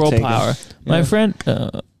is squirrel take it. power? My friend.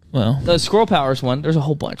 Well, the squirrel power is one? There's a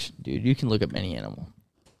whole bunch, dude. You can look up any animal.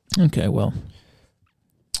 okay. Well,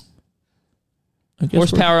 I guess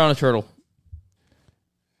Horsepower on a turtle.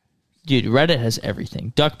 Dude, Reddit has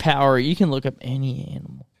everything. Duck power. You can look up any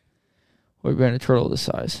animal. What about a turtle this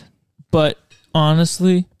size? But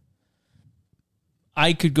honestly,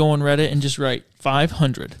 I could go on Reddit and just write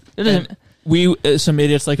 500. It doesn't. And we, some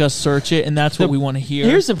idiots like us, search it, and that's what we want to hear.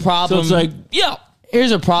 Here's the problem. So it's like, yeah.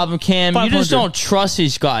 Here's a problem, Cam. You just 500. don't trust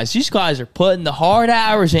these guys. These guys are putting the hard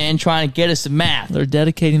hours in trying to get us to math. They're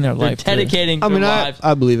dedicating their They're life. to it. dedicating I mean, their I lives.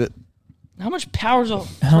 believe it. How much power does a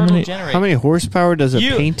How turtle many- generate? How many horsepower does a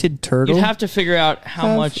You- painted turtle? You'd have to figure out how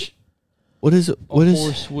have- much What is it? a What is?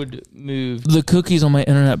 horse would move. The cookies on my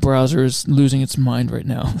internet browser is losing its mind right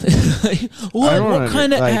now. What don't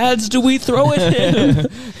kind of like- ads do we throw at him?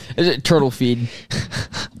 Is it turtle feed?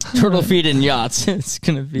 Turtle feed and yachts. It's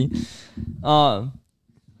gonna be.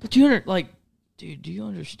 But do you dude? Do you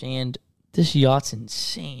understand? This yacht's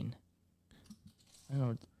insane. I don't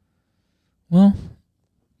know. Well,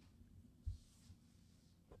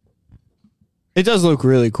 It does look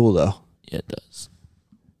really cool though. yeah, it does.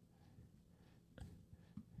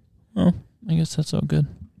 Well, I guess that's all good.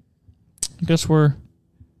 I guess we're.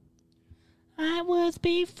 I was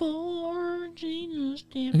before Jesus.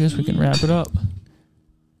 I guess we can wrap it up.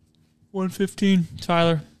 1:15,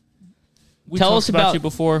 Tyler. We Tell talked us about- you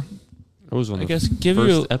before. I was on I the guess give first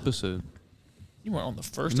you. episode. You weren't on the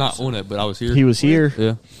first. Not episode. on it, but I was here. He was here.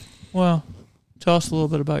 Yeah. Well, tell us a little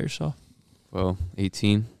bit about yourself. Well,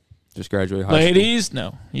 18. Just graduated high school. Ladies,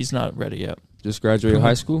 no, he's not ready yet. Just graduated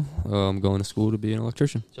high school. I'm going to school to be an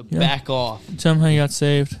electrician. So Yeah. back off. Tell him how you got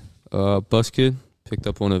saved. Bus kid. Picked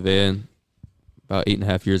up on a van about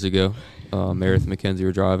 8.5 years ago. Meredith and Mackenzie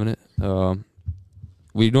were driving it.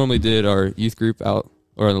 We normally did our youth group out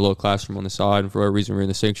or in the little classroom on the side. And for whatever reason, we were in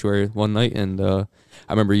the sanctuary one night. And I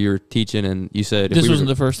remember you were teaching and you said... This wasn't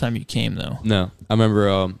the first time you came, though. No. I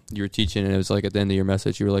remember you were teaching and it was like at the end of your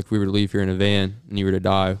message, you were like, if we were to leave here in a van and you were to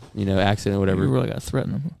die, accident or whatever. You really got to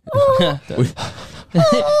threaten him.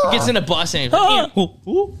 Gets in a bus and he's like,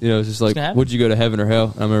 It's just like, gonna happen. would you go to heaven or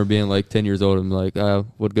hell? And I remember being like 10 years old and like, I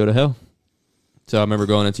would go to hell. So I remember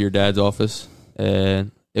going into your dad's office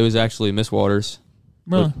and it was actually Miss Waters.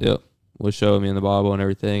 Really? Yep. was showing me in the Bible and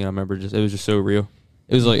everything. And I remember it was just so real.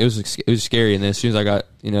 It was like it was scary. And then as soon as I got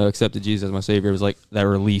accepted Jesus as my Savior, it was like that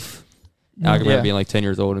relief. I remember being like 10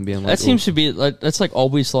 years old and being like, that seems to be like that's like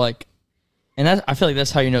always like, and I feel like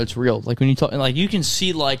that's how you know it's real. Like when you talk, like you can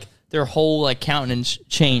see like their whole like countenance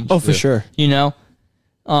change. Oh, for sure.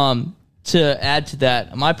 To add to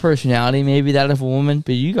that, my personality may be that of a woman,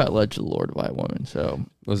 but you got led to the Lord by a woman. So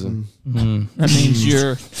listen, that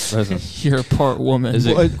means you're part woman. Is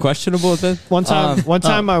it questionable then? One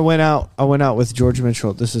time I went out with George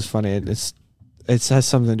Mitchell. This is funny. It has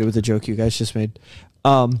something to do with the joke you guys just made.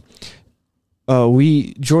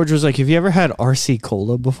 George was like, have you ever had RC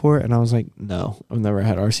Cola before? And I was like, no, I've never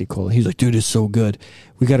had RC Cola. He's like, dude, it's so good.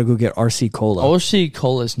 We got to go get RC Cola. RC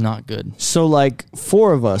Cola is not good. So like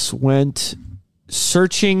 4 of us went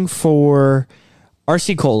searching for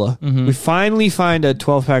RC Cola. Mm-hmm. We finally find a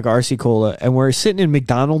 12-pack RC Cola, and we're sitting in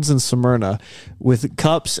McDonald's in Smyrna with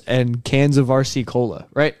cups and cans of RC Cola,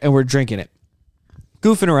 right? And we're drinking it,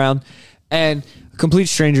 goofing around, and complete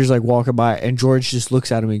strangers like walking by, and George just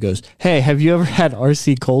looks at him and goes, hey, have you ever had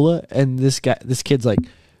RC Cola? And this kid's like,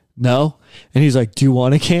 no. And he's like, do you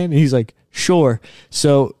want a can? And he's like, sure.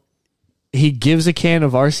 So he gives a can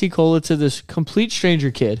of RC Cola to this complete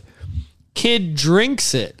stranger kid. Kid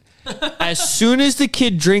drinks it. As soon as the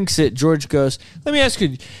kid drinks it, George goes, let me ask you,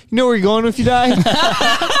 you know where you're going if you die?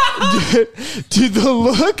 Dude, the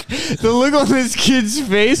look on this kid's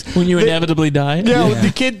face when you inevitably die. Yeah,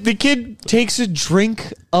 the kid takes a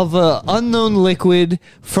drink of a unknown liquid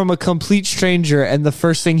from a complete stranger, and the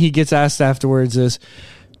first thing he gets asked afterwards is,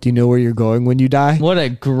 do you know where you're going when you die? What a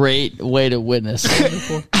great way to witness.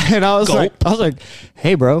 And I was like,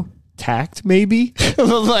 hey bro, tact maybe?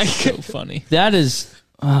 Like, so funny. That is,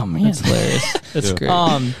 oh man, that's hilarious. That's great.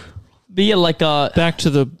 But yeah, like back to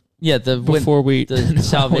the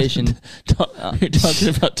salvation. You're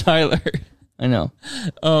talking about Tyler. I know.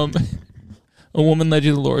 A woman led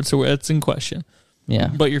you to the Lord, so that's in question. Yeah,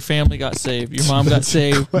 but your family got saved. Your mom got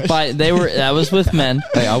saved. That was with men.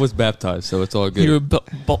 Hey, I was baptized, so it's all good. You were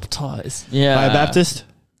baptized. Yeah, by a Baptist,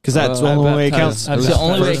 because that's the only way it counts. It's the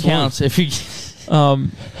only way it counts. If you,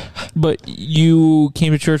 but you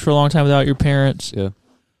came to church for a long time without your parents. Yeah.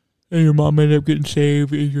 And your mom ended up getting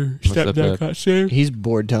saved, and your stepdad got saved. He's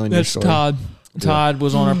bored telling your story. Todd. Todd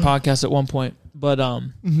was on our podcast at one point, but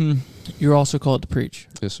you're also called to preach.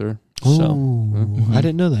 Yes, sir. So I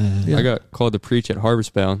didn't know that. Yeah. I got called to preach at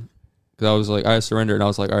Harvest Bound because I was like, I surrendered, and I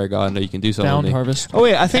was like, all right, God, I know you can do something. Bound with me. Harvest. Oh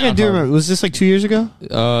wait, I think I do remember. Was this like 2 years ago? It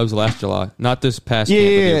was last July, not this past.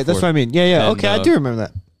 Yeah, that's what I mean. Yeah. And, okay, I do remember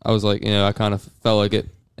that. I was like, I kind of felt like it.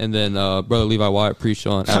 And then Brother Levi Wyatt preached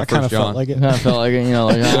on I kind of felt like it. I felt like it,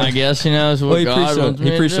 I guess, it's what God wants me to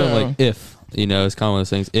do. He preached on like if, it's kind of one of those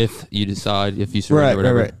things, if you decide, if you surrender,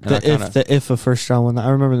 whatever. Right. The if of 1 John 1. I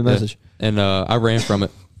remember the message. And I ran from it.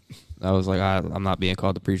 I was like, I'm not being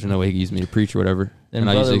called to preach. No way he used me to preach or whatever. And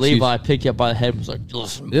Brother Levi picked you up by the head and was like,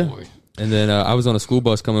 listen, boy. And then I was on a school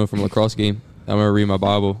bus coming home from a lacrosse game. I remember reading my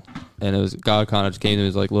Bible, and it was God kind of just came to me and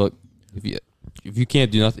was like, look, if you can't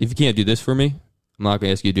do nothing, if you can't do this for me, I'm not going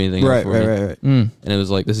to ask you to do anything else for me. Right. And it was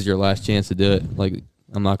like, this is your last chance to do it. Like,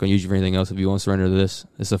 I'm not going to use you for anything else if you want to surrender to this.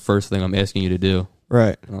 It's the first thing I'm asking you to do.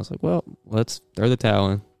 Right. And I was like, well, let's throw the towel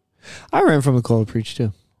in. I ran from the call to preach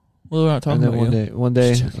too. Well, we're not talking about one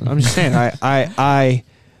day. I'm just saying. I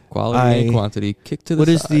quality and quantity kick to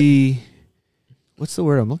the side. What's the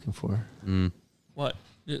word I'm looking for? What?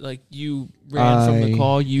 Like you ran from the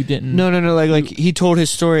call, you didn't. No. Like he told his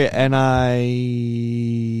story, and I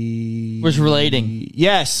was relating.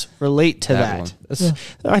 Yes, relate to that.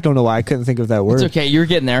 I don't know why I couldn't think of that word. It's okay, you're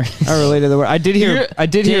getting there. I related to the word. I did hear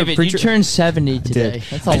David, a preacher. You turned 70 today.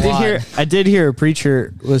 That's a lot. I did hear a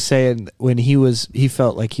preacher was saying when he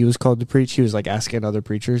felt like he was called to preach. He was like asking other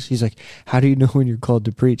preachers. He's like, "How do you know when you're called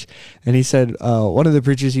to preach?" And he said one of the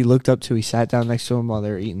preachers he looked up to. He sat down next to him while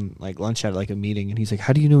they were eating like lunch at like a meeting, and he's like,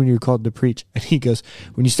 "How do you know when you're called to preach?" And he goes,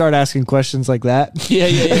 "When you start asking questions like that." Yeah.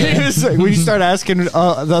 It's like, when you start asking the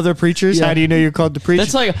other preachers, how do you know you're called to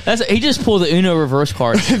preach? He just pulled the Uno reverse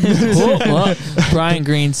card. Brian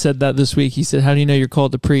Green said that this week. He said, "How do you know you're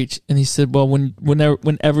called to preach?" And he said, "Well,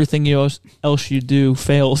 when everything else you do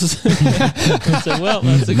fails." I said, "Well,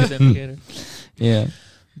 that's a good indicator." Yeah,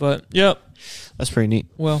 but yep, that's pretty neat.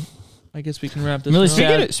 Well, I guess we can wrap this.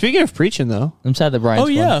 Really up. Speaking of preaching, though, I'm sad that Brian's Oh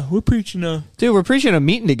yeah, we're preaching. Dude, we're preaching a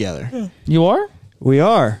meeting together. Yeah. You are? We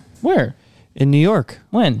are. Where? In New York.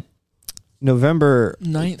 When? November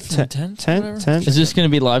 9th and 10th. Is this going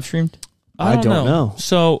to be live streamed? I don't know.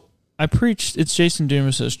 So I preached. It's Jason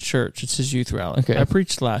Dumas's church. It's his youth rally. Okay. I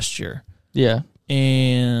preached last year. Yeah.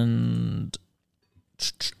 And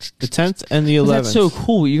The 10th and the 11th. That's so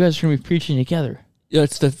cool. You guys are going to be preaching together. Yeah,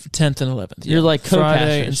 it's the 10th and 11th. You're like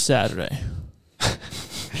Friday co-pastors. and Saturday.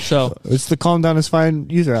 So it's the Calm Down is Fine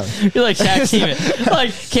youth rally. You're like tag team it.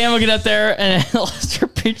 Like Cam will get up there and he'll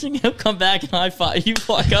start preaching. He'll come back and high five. You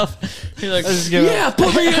walk up. You're like, yeah,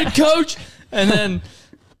 put me in, coach. And then,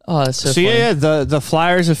 oh, that's so funny. Yeah, the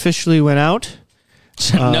flyers officially went out.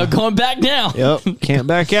 No going back now. Yep, can't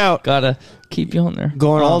back out. Gotta keep you on there.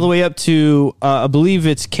 Going all the way up to, I believe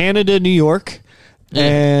it's Canada, New York. Yeah.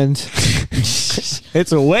 And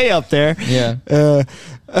it's way up there. Yeah.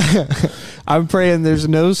 I'm praying there's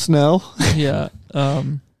no snow. yeah. I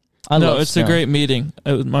no, love it's snow. a great meeting.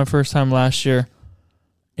 It was my first time last year,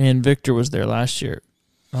 and Victor was there last year.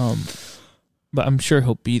 But I'm sure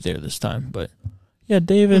he'll be there this time. But yeah,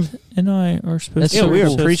 David and I are supposed to. Yeah, we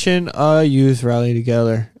are preaching a youth rally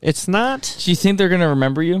together. It's not. Do you think they're gonna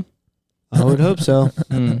remember you? I would hope so.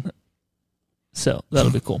 So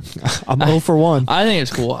that'll be cool. I'm 0 for 1. I think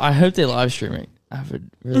it's cool. I hope they live stream it. I would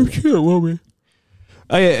really. I'm sure it will be.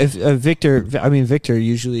 Oh yeah, if Victor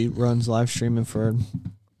usually runs live streaming for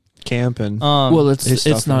camp and well, his it's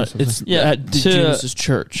stuff not. and It's stuff. at Genesis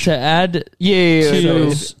Church. To add, yeah. So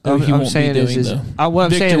he I'm won't saying be is, doing what I'm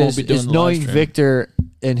Victor saying won't be doing is the knowing live stream. Victor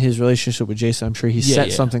and his relationship with Jason. I'm sure he Yeah, set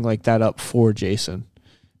yeah. something like that up for Jason.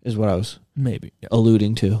 Is what I was Maybe. Yeah.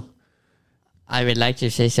 alluding to. I would like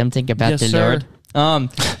to say something about Yes, the sir. Lord.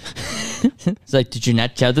 It's like, did you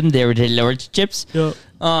not tell them they were the Lord's chips? Yeah.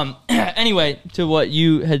 Anyway, to what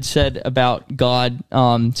you had said about God,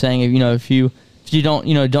 saying, if you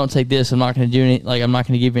don't take this, I'm not going to do any, like, I'm not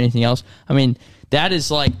going to give you anything else. I mean, that is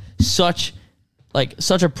such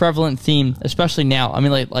a prevalent theme, especially now. I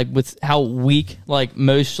mean, like with how weak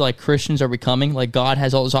most Christians are becoming. Like, God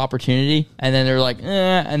has all this opportunity, and then they're like,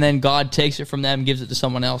 and then God takes it from them and gives it to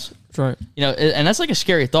someone else. That's right. And that's like a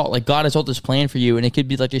scary thought. Like, God has all this plan for you, and it could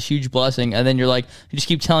be like this huge blessing, and then you just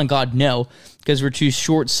keep telling God no because we're too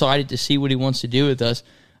short-sighted to see what He wants to do with us,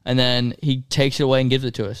 and then He takes it away and gives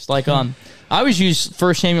it to us. Like, I always use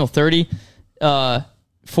 1 Samuel 30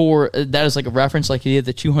 for that is like a reference. Like, he did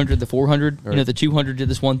the 200, the 400. Right. The 200 did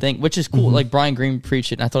this one thing, which is cool. Mm-hmm. Like, Brian Green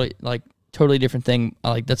preached it, and I thought totally different thing.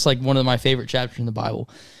 That's like one of my favorite chapters in the Bible,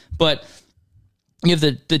 but. You have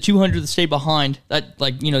the 200 that stay behind, that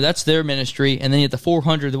that's their ministry, and then you have the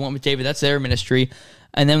 400 that went with David, that's their ministry.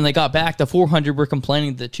 And then when they got back, the 400 were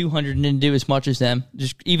complaining that the 200 didn't do as much as them,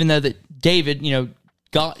 just even though that David,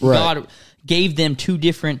 God gave them two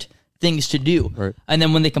different things to do. Right. And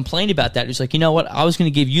then when they complained about that, it was like, you know what, I was going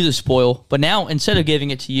to give you the spoil, but now instead of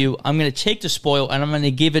giving it to you, I'm going to take the spoil and I'm going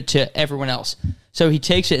to give it to everyone else. So he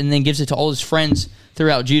takes it and then gives it to all his friends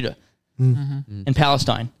throughout Judah and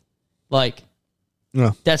Palestine.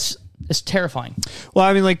 Yeah. That's terrifying. Well,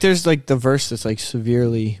 I mean, there's the verse that's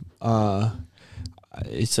severely,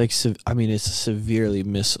 it's severely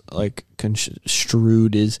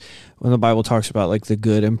construed is when the Bible talks about the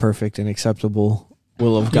good and perfect and acceptable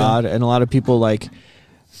will of God, and a lot of people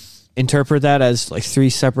interpret that as three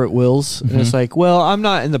separate wills, and it's well, I'm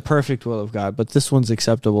not in the perfect will of God, but this one's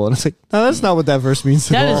acceptable, and it's no, that's not what that verse means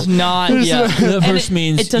at all. That is not. Yeah, That verse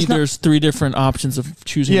means there's three different options of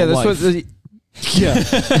choosing a that's life. what. Yeah.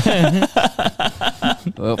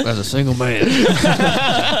 Well, as a single man,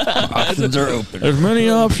 options are open. There's many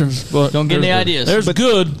options, but Don't get any ideas. There's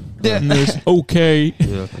good and there's okay.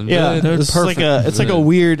 Yeah, there's it's perfect. It's a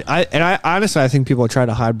weird. I honestly, I think people try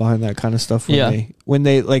to hide behind that kind of stuff when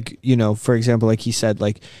they for example, he said,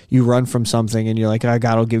 you run from something and you're like,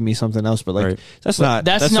 God will give me something else, but that's not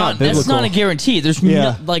biblical. That's not a guarantee. There's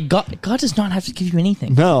God does not have to give you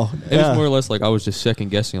anything. No, it was more or less I was just second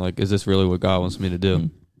guessing. Is this really what God wants me to do?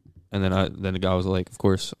 And then the guy was like, of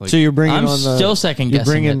course. So you're bringing I'm on still second You're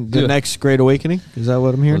guessing. bringing the next Great Awakening. Is that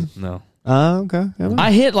what I'm hearing? No. Okay. Yeah,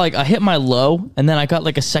 I hit my low, and then I got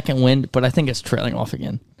a second wind, but I think it's trailing off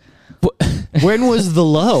again. when was the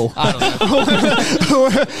low? I don't know.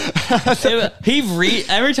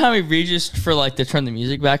 Every time he reaches for to turn the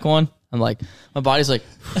music back on, I'm my body's if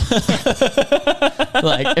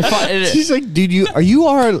She's dude, you're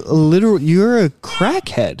a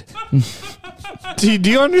crackhead.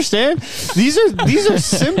 Do you understand? These are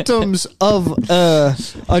symptoms of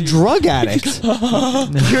a drug addict.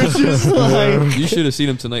 You're just you should have seen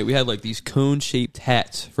him tonight. We had these cone-shaped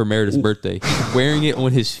hats for Meredith's birthday. He's wearing it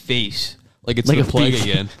on his face it's Like a a plague plague.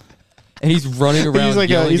 again. And he's running around.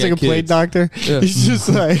 he's like a plague doctor. Yeah. He's just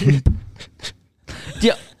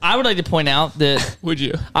Yeah, I would like to point out that Would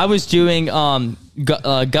you? I was doing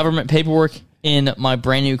government paperwork in my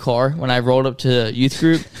brand new car when I rolled up to youth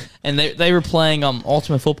group, and they were playing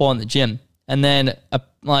Ultimate Football in the gym, and then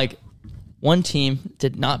one team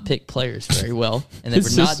did not pick players very well, and they were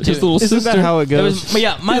not doing. His little Isn't sister. that how it goes?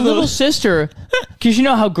 My little sister, because you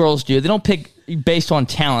know how girls do. They don't pick based on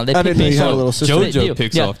talent. They I pick didn't know you based had a on little sister. JoJo They do.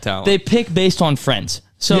 picks off talent. They pick based on friends.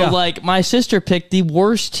 So Yeah. like my sister picked the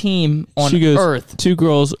worst team on She goes, earth. 2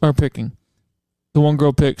 girls are picking. The one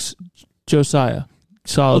girl picks Josiah.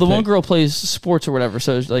 Solid Well, the pick. one girl plays sports or whatever.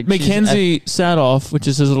 So it's like Mackenzie Sadoff, which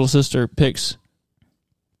is his little sister, picks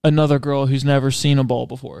another girl who's never seen a ball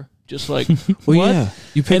before. Just like, Well, what? yeah.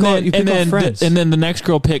 You pick on friends. And then the next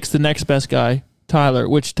girl picks the next best guy, Tyler,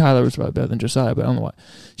 which Tyler was probably better than Josiah, but I don't know why.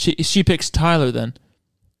 She picks Tyler then.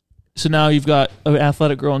 So now you've got an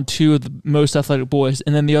athletic girl and 2 of the most athletic boys,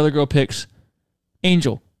 and then the other girl picks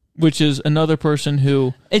Angel, which is another person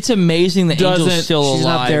who It's amazing that Angel's doesn't. still She's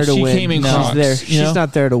alive. not there to She win. came in She's Crocs, there. you She's know?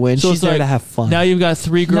 not there to win. So She's it's there like, to have fun. Now you've got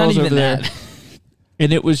 3 Not girls even over there, that.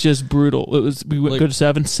 and it was just brutal. It was we went Like- go to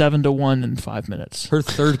 7 to 1 in 5 minutes. Her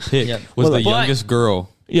third pick Yeah. was Well, the but- youngest girl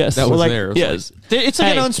Yes, that was there. It was yes, It's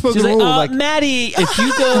like Hey, an unspoken she's like, rule. Like Maddie, if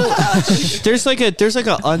you go, there's like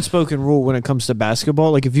an unspoken rule when it comes to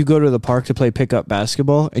basketball. Like if you go to the park to play pickup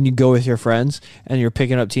basketball and you go with your friends and you're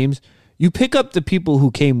picking up teams, you pick up the people who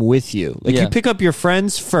came with you. Like Yeah. you pick up your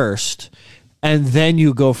friends first, and then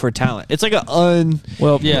you go for talent. It's like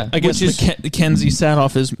well, Yeah. I guess Mackenzie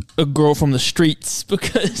Sadoff is a girl from the streets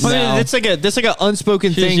because No. It's like an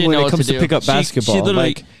unspoken She doesn't thing when know it what comes to to do. pick up basketball. She literally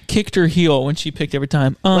like kicked her heel when she picked every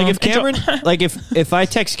time. Like if Angel- Cameron, like if I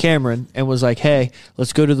text Cameron and was like, "Hey,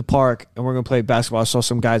 let's go to the park and we're gonna play basketball." I saw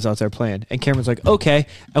some guys out there playing, and Cameron's like, "Okay,"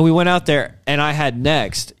 and we went out there, and I had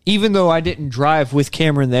next, even though I didn't drive with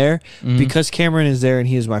Cameron there, because Cameron is there and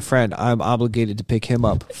he is my friend, I'm obligated to pick him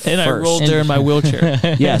up and I first. rolled there in my wheelchair.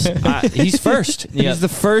 Yes, he's first. Yeah. He's the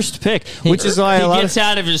first pick, which is why he a lot gets of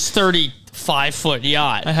out of his 35-foot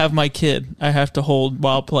yacht. I have my kid. I have to hold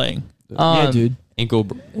while playing. yeah, dude. ankle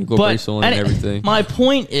But bracelet and and everything. My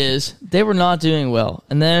point is, they were not doing well,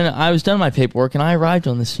 and then I was done my paperwork, and I arrived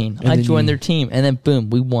on the scene. I then joined you- their team, and then boom,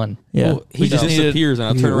 we won. Yeah, Well, he just disappears, and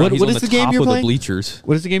I turn around. What- He's what on is the the game top you're of the playing? bleachers.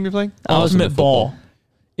 What is the game you're playing? ultimate ball. football.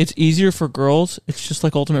 It's easier for girls. It's just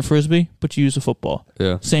like ultimate frisbee, but you use a football.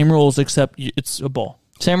 Yeah. Same rules except it's a ball.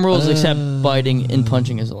 Same rules except biting and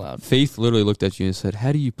punching is allowed. Faith literally looked at you and said,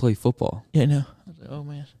 "How do you play football?" Yeah, no. I was like, oh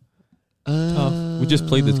man. We just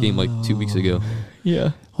played this game like 2 weeks ago.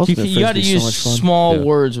 Yeah. Ultimate You got to Frisbee's so use much fun. small Yeah.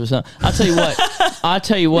 words with something. I'll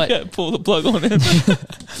tell you what. Yeah, pull the plug on him.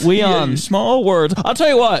 We Yeah, small words. I'll tell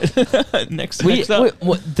you what. next up.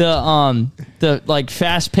 the like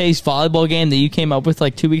fast paced volleyball game that you came up with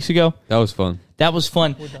like 2 weeks ago. That was fun. That was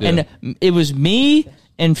fun, Yeah. and it was me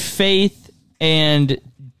and Faith and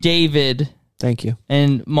David Thank you.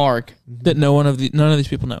 and Mark. that none of these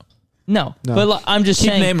people know. No, but like, I'm just Keep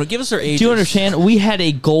saying. naming them. Give us their ages. Do you understand? We had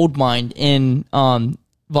a gold mine in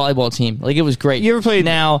volleyball team. Like it was great. You ever played-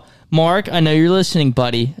 Now, Mark, I know you're listening,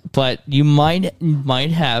 buddy, but you might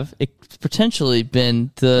have potentially been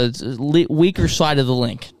the weaker side of the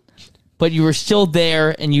link. But you were still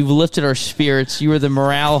there, and you've lifted our spirits. You were the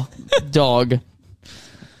morale dog.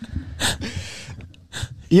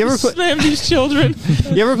 You ever play? Slam these children.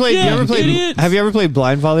 You ever played? Yeah, you ever played? idiots. Have you ever played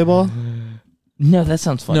blind volleyball? No, that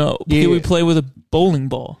sounds fun. No. Yeah. Can we play with a bowling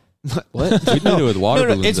ball? What? We did it with water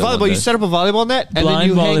balloons. it's that one volleyball. You day. set up a volleyball net and then Blind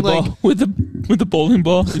you hang volleyball like with the bowling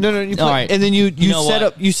ball. no. You play, All right. and then you know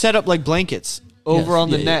set up like blankets over on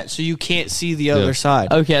the yeah, net so you can't see the other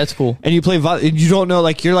side. Okay, that's cool. And you play you don't know,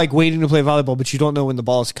 like you're like waiting to play volleyball, but you don't know when the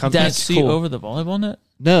ball is coming. That's See cool. over the volleyball net.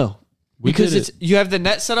 No, We because did it's you have the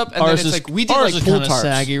net set up and Ours then it's is like we did ours like is pool kinda tarps.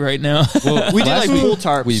 saggy right now. Well, We did like last pool week-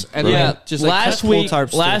 tarps. we- and yeah. then just like last cut week, pool tarps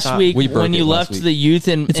to the last top. week We broke when it you last left week. the youth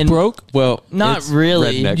and It's broke. Well, Not it's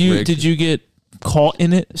really. redneck You rigged. did you get caught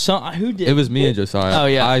in it? So who did? It was me and Josiah. Oh,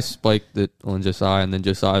 yeah. I spiked it on Josiah, and then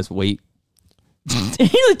Josiah's weight.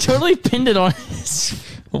 He totally pinned it on his.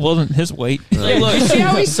 It wasn't his weight. Like, look, You see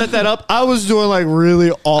how he set that up? I was doing like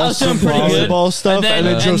really awesome doing pretty good. volleyball stuff, And and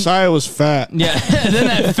then- then Josiah was fat. yeah, and then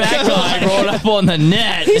that fat guy rolled up on the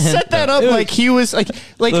net. He set that up like he was like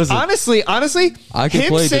Listen, honestly, I can him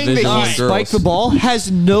play saying that Division he I spiked girls. the ball has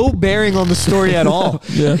no bearing on the story at all.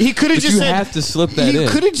 Yeah. He could have But just you said have to slip that you in.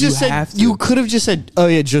 could have just You said have to. you could have just said, "Oh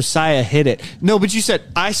yeah, Josiah hit it." No, but you said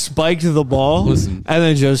I spiked the ball, Listen. and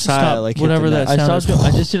then Josiah Stop. like hit Whatever the that net.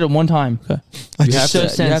 I just did it one time. You have, so to,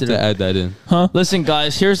 you have sensitive. to add that in. Listen,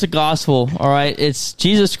 guys, here's the gospel. All right, it's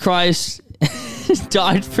Jesus Christ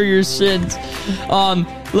died for your sins.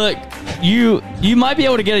 Look, you might be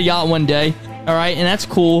able to get a yacht one day. All right, and that's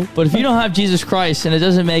cool. But if you don't have Jesus Christ, and it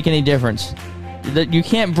doesn't make any difference, that you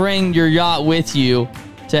can't bring your yacht with you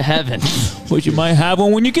to heaven. Which you might have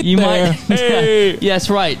one when you get You there. might. Hey. Yeah, that's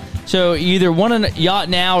right. So you either want a yacht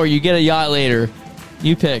now or you get a yacht later.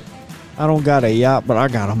 You pick. I don't got a yacht, but I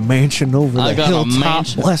got a mansion over the hilltop.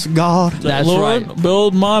 Bless God. That's Lord, right.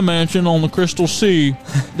 build my mansion on the crystal sea.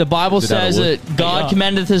 The Bible says that God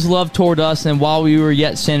commendeth his love toward us, and while we were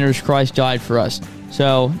yet sinners, Christ died for us.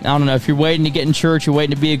 So, I don't know, if you're waiting to get in church, you're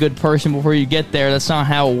waiting to be a good person before you get there, that's not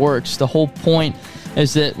how it works. The whole point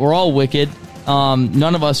is that we're all wicked.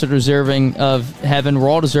 None of us are deserving of heaven. We're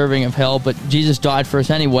all deserving of hell, but Jesus died for us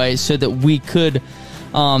anyway so that we could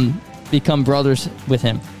become brothers with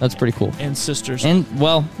him. That's pretty cool. And sisters. And,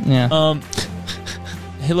 well, yeah.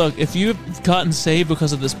 Hey, look, if you've gotten saved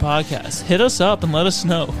because of this podcast, hit us up and let us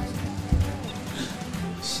know.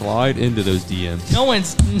 Slide into those DMs. No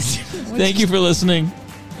one's... Thank you for listening.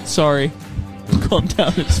 Sorry. Calm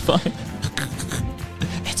down. It's fine.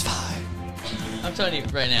 It's fine. I'm telling you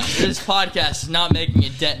right now, this podcast is not making a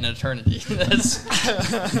dent in eternity. That's...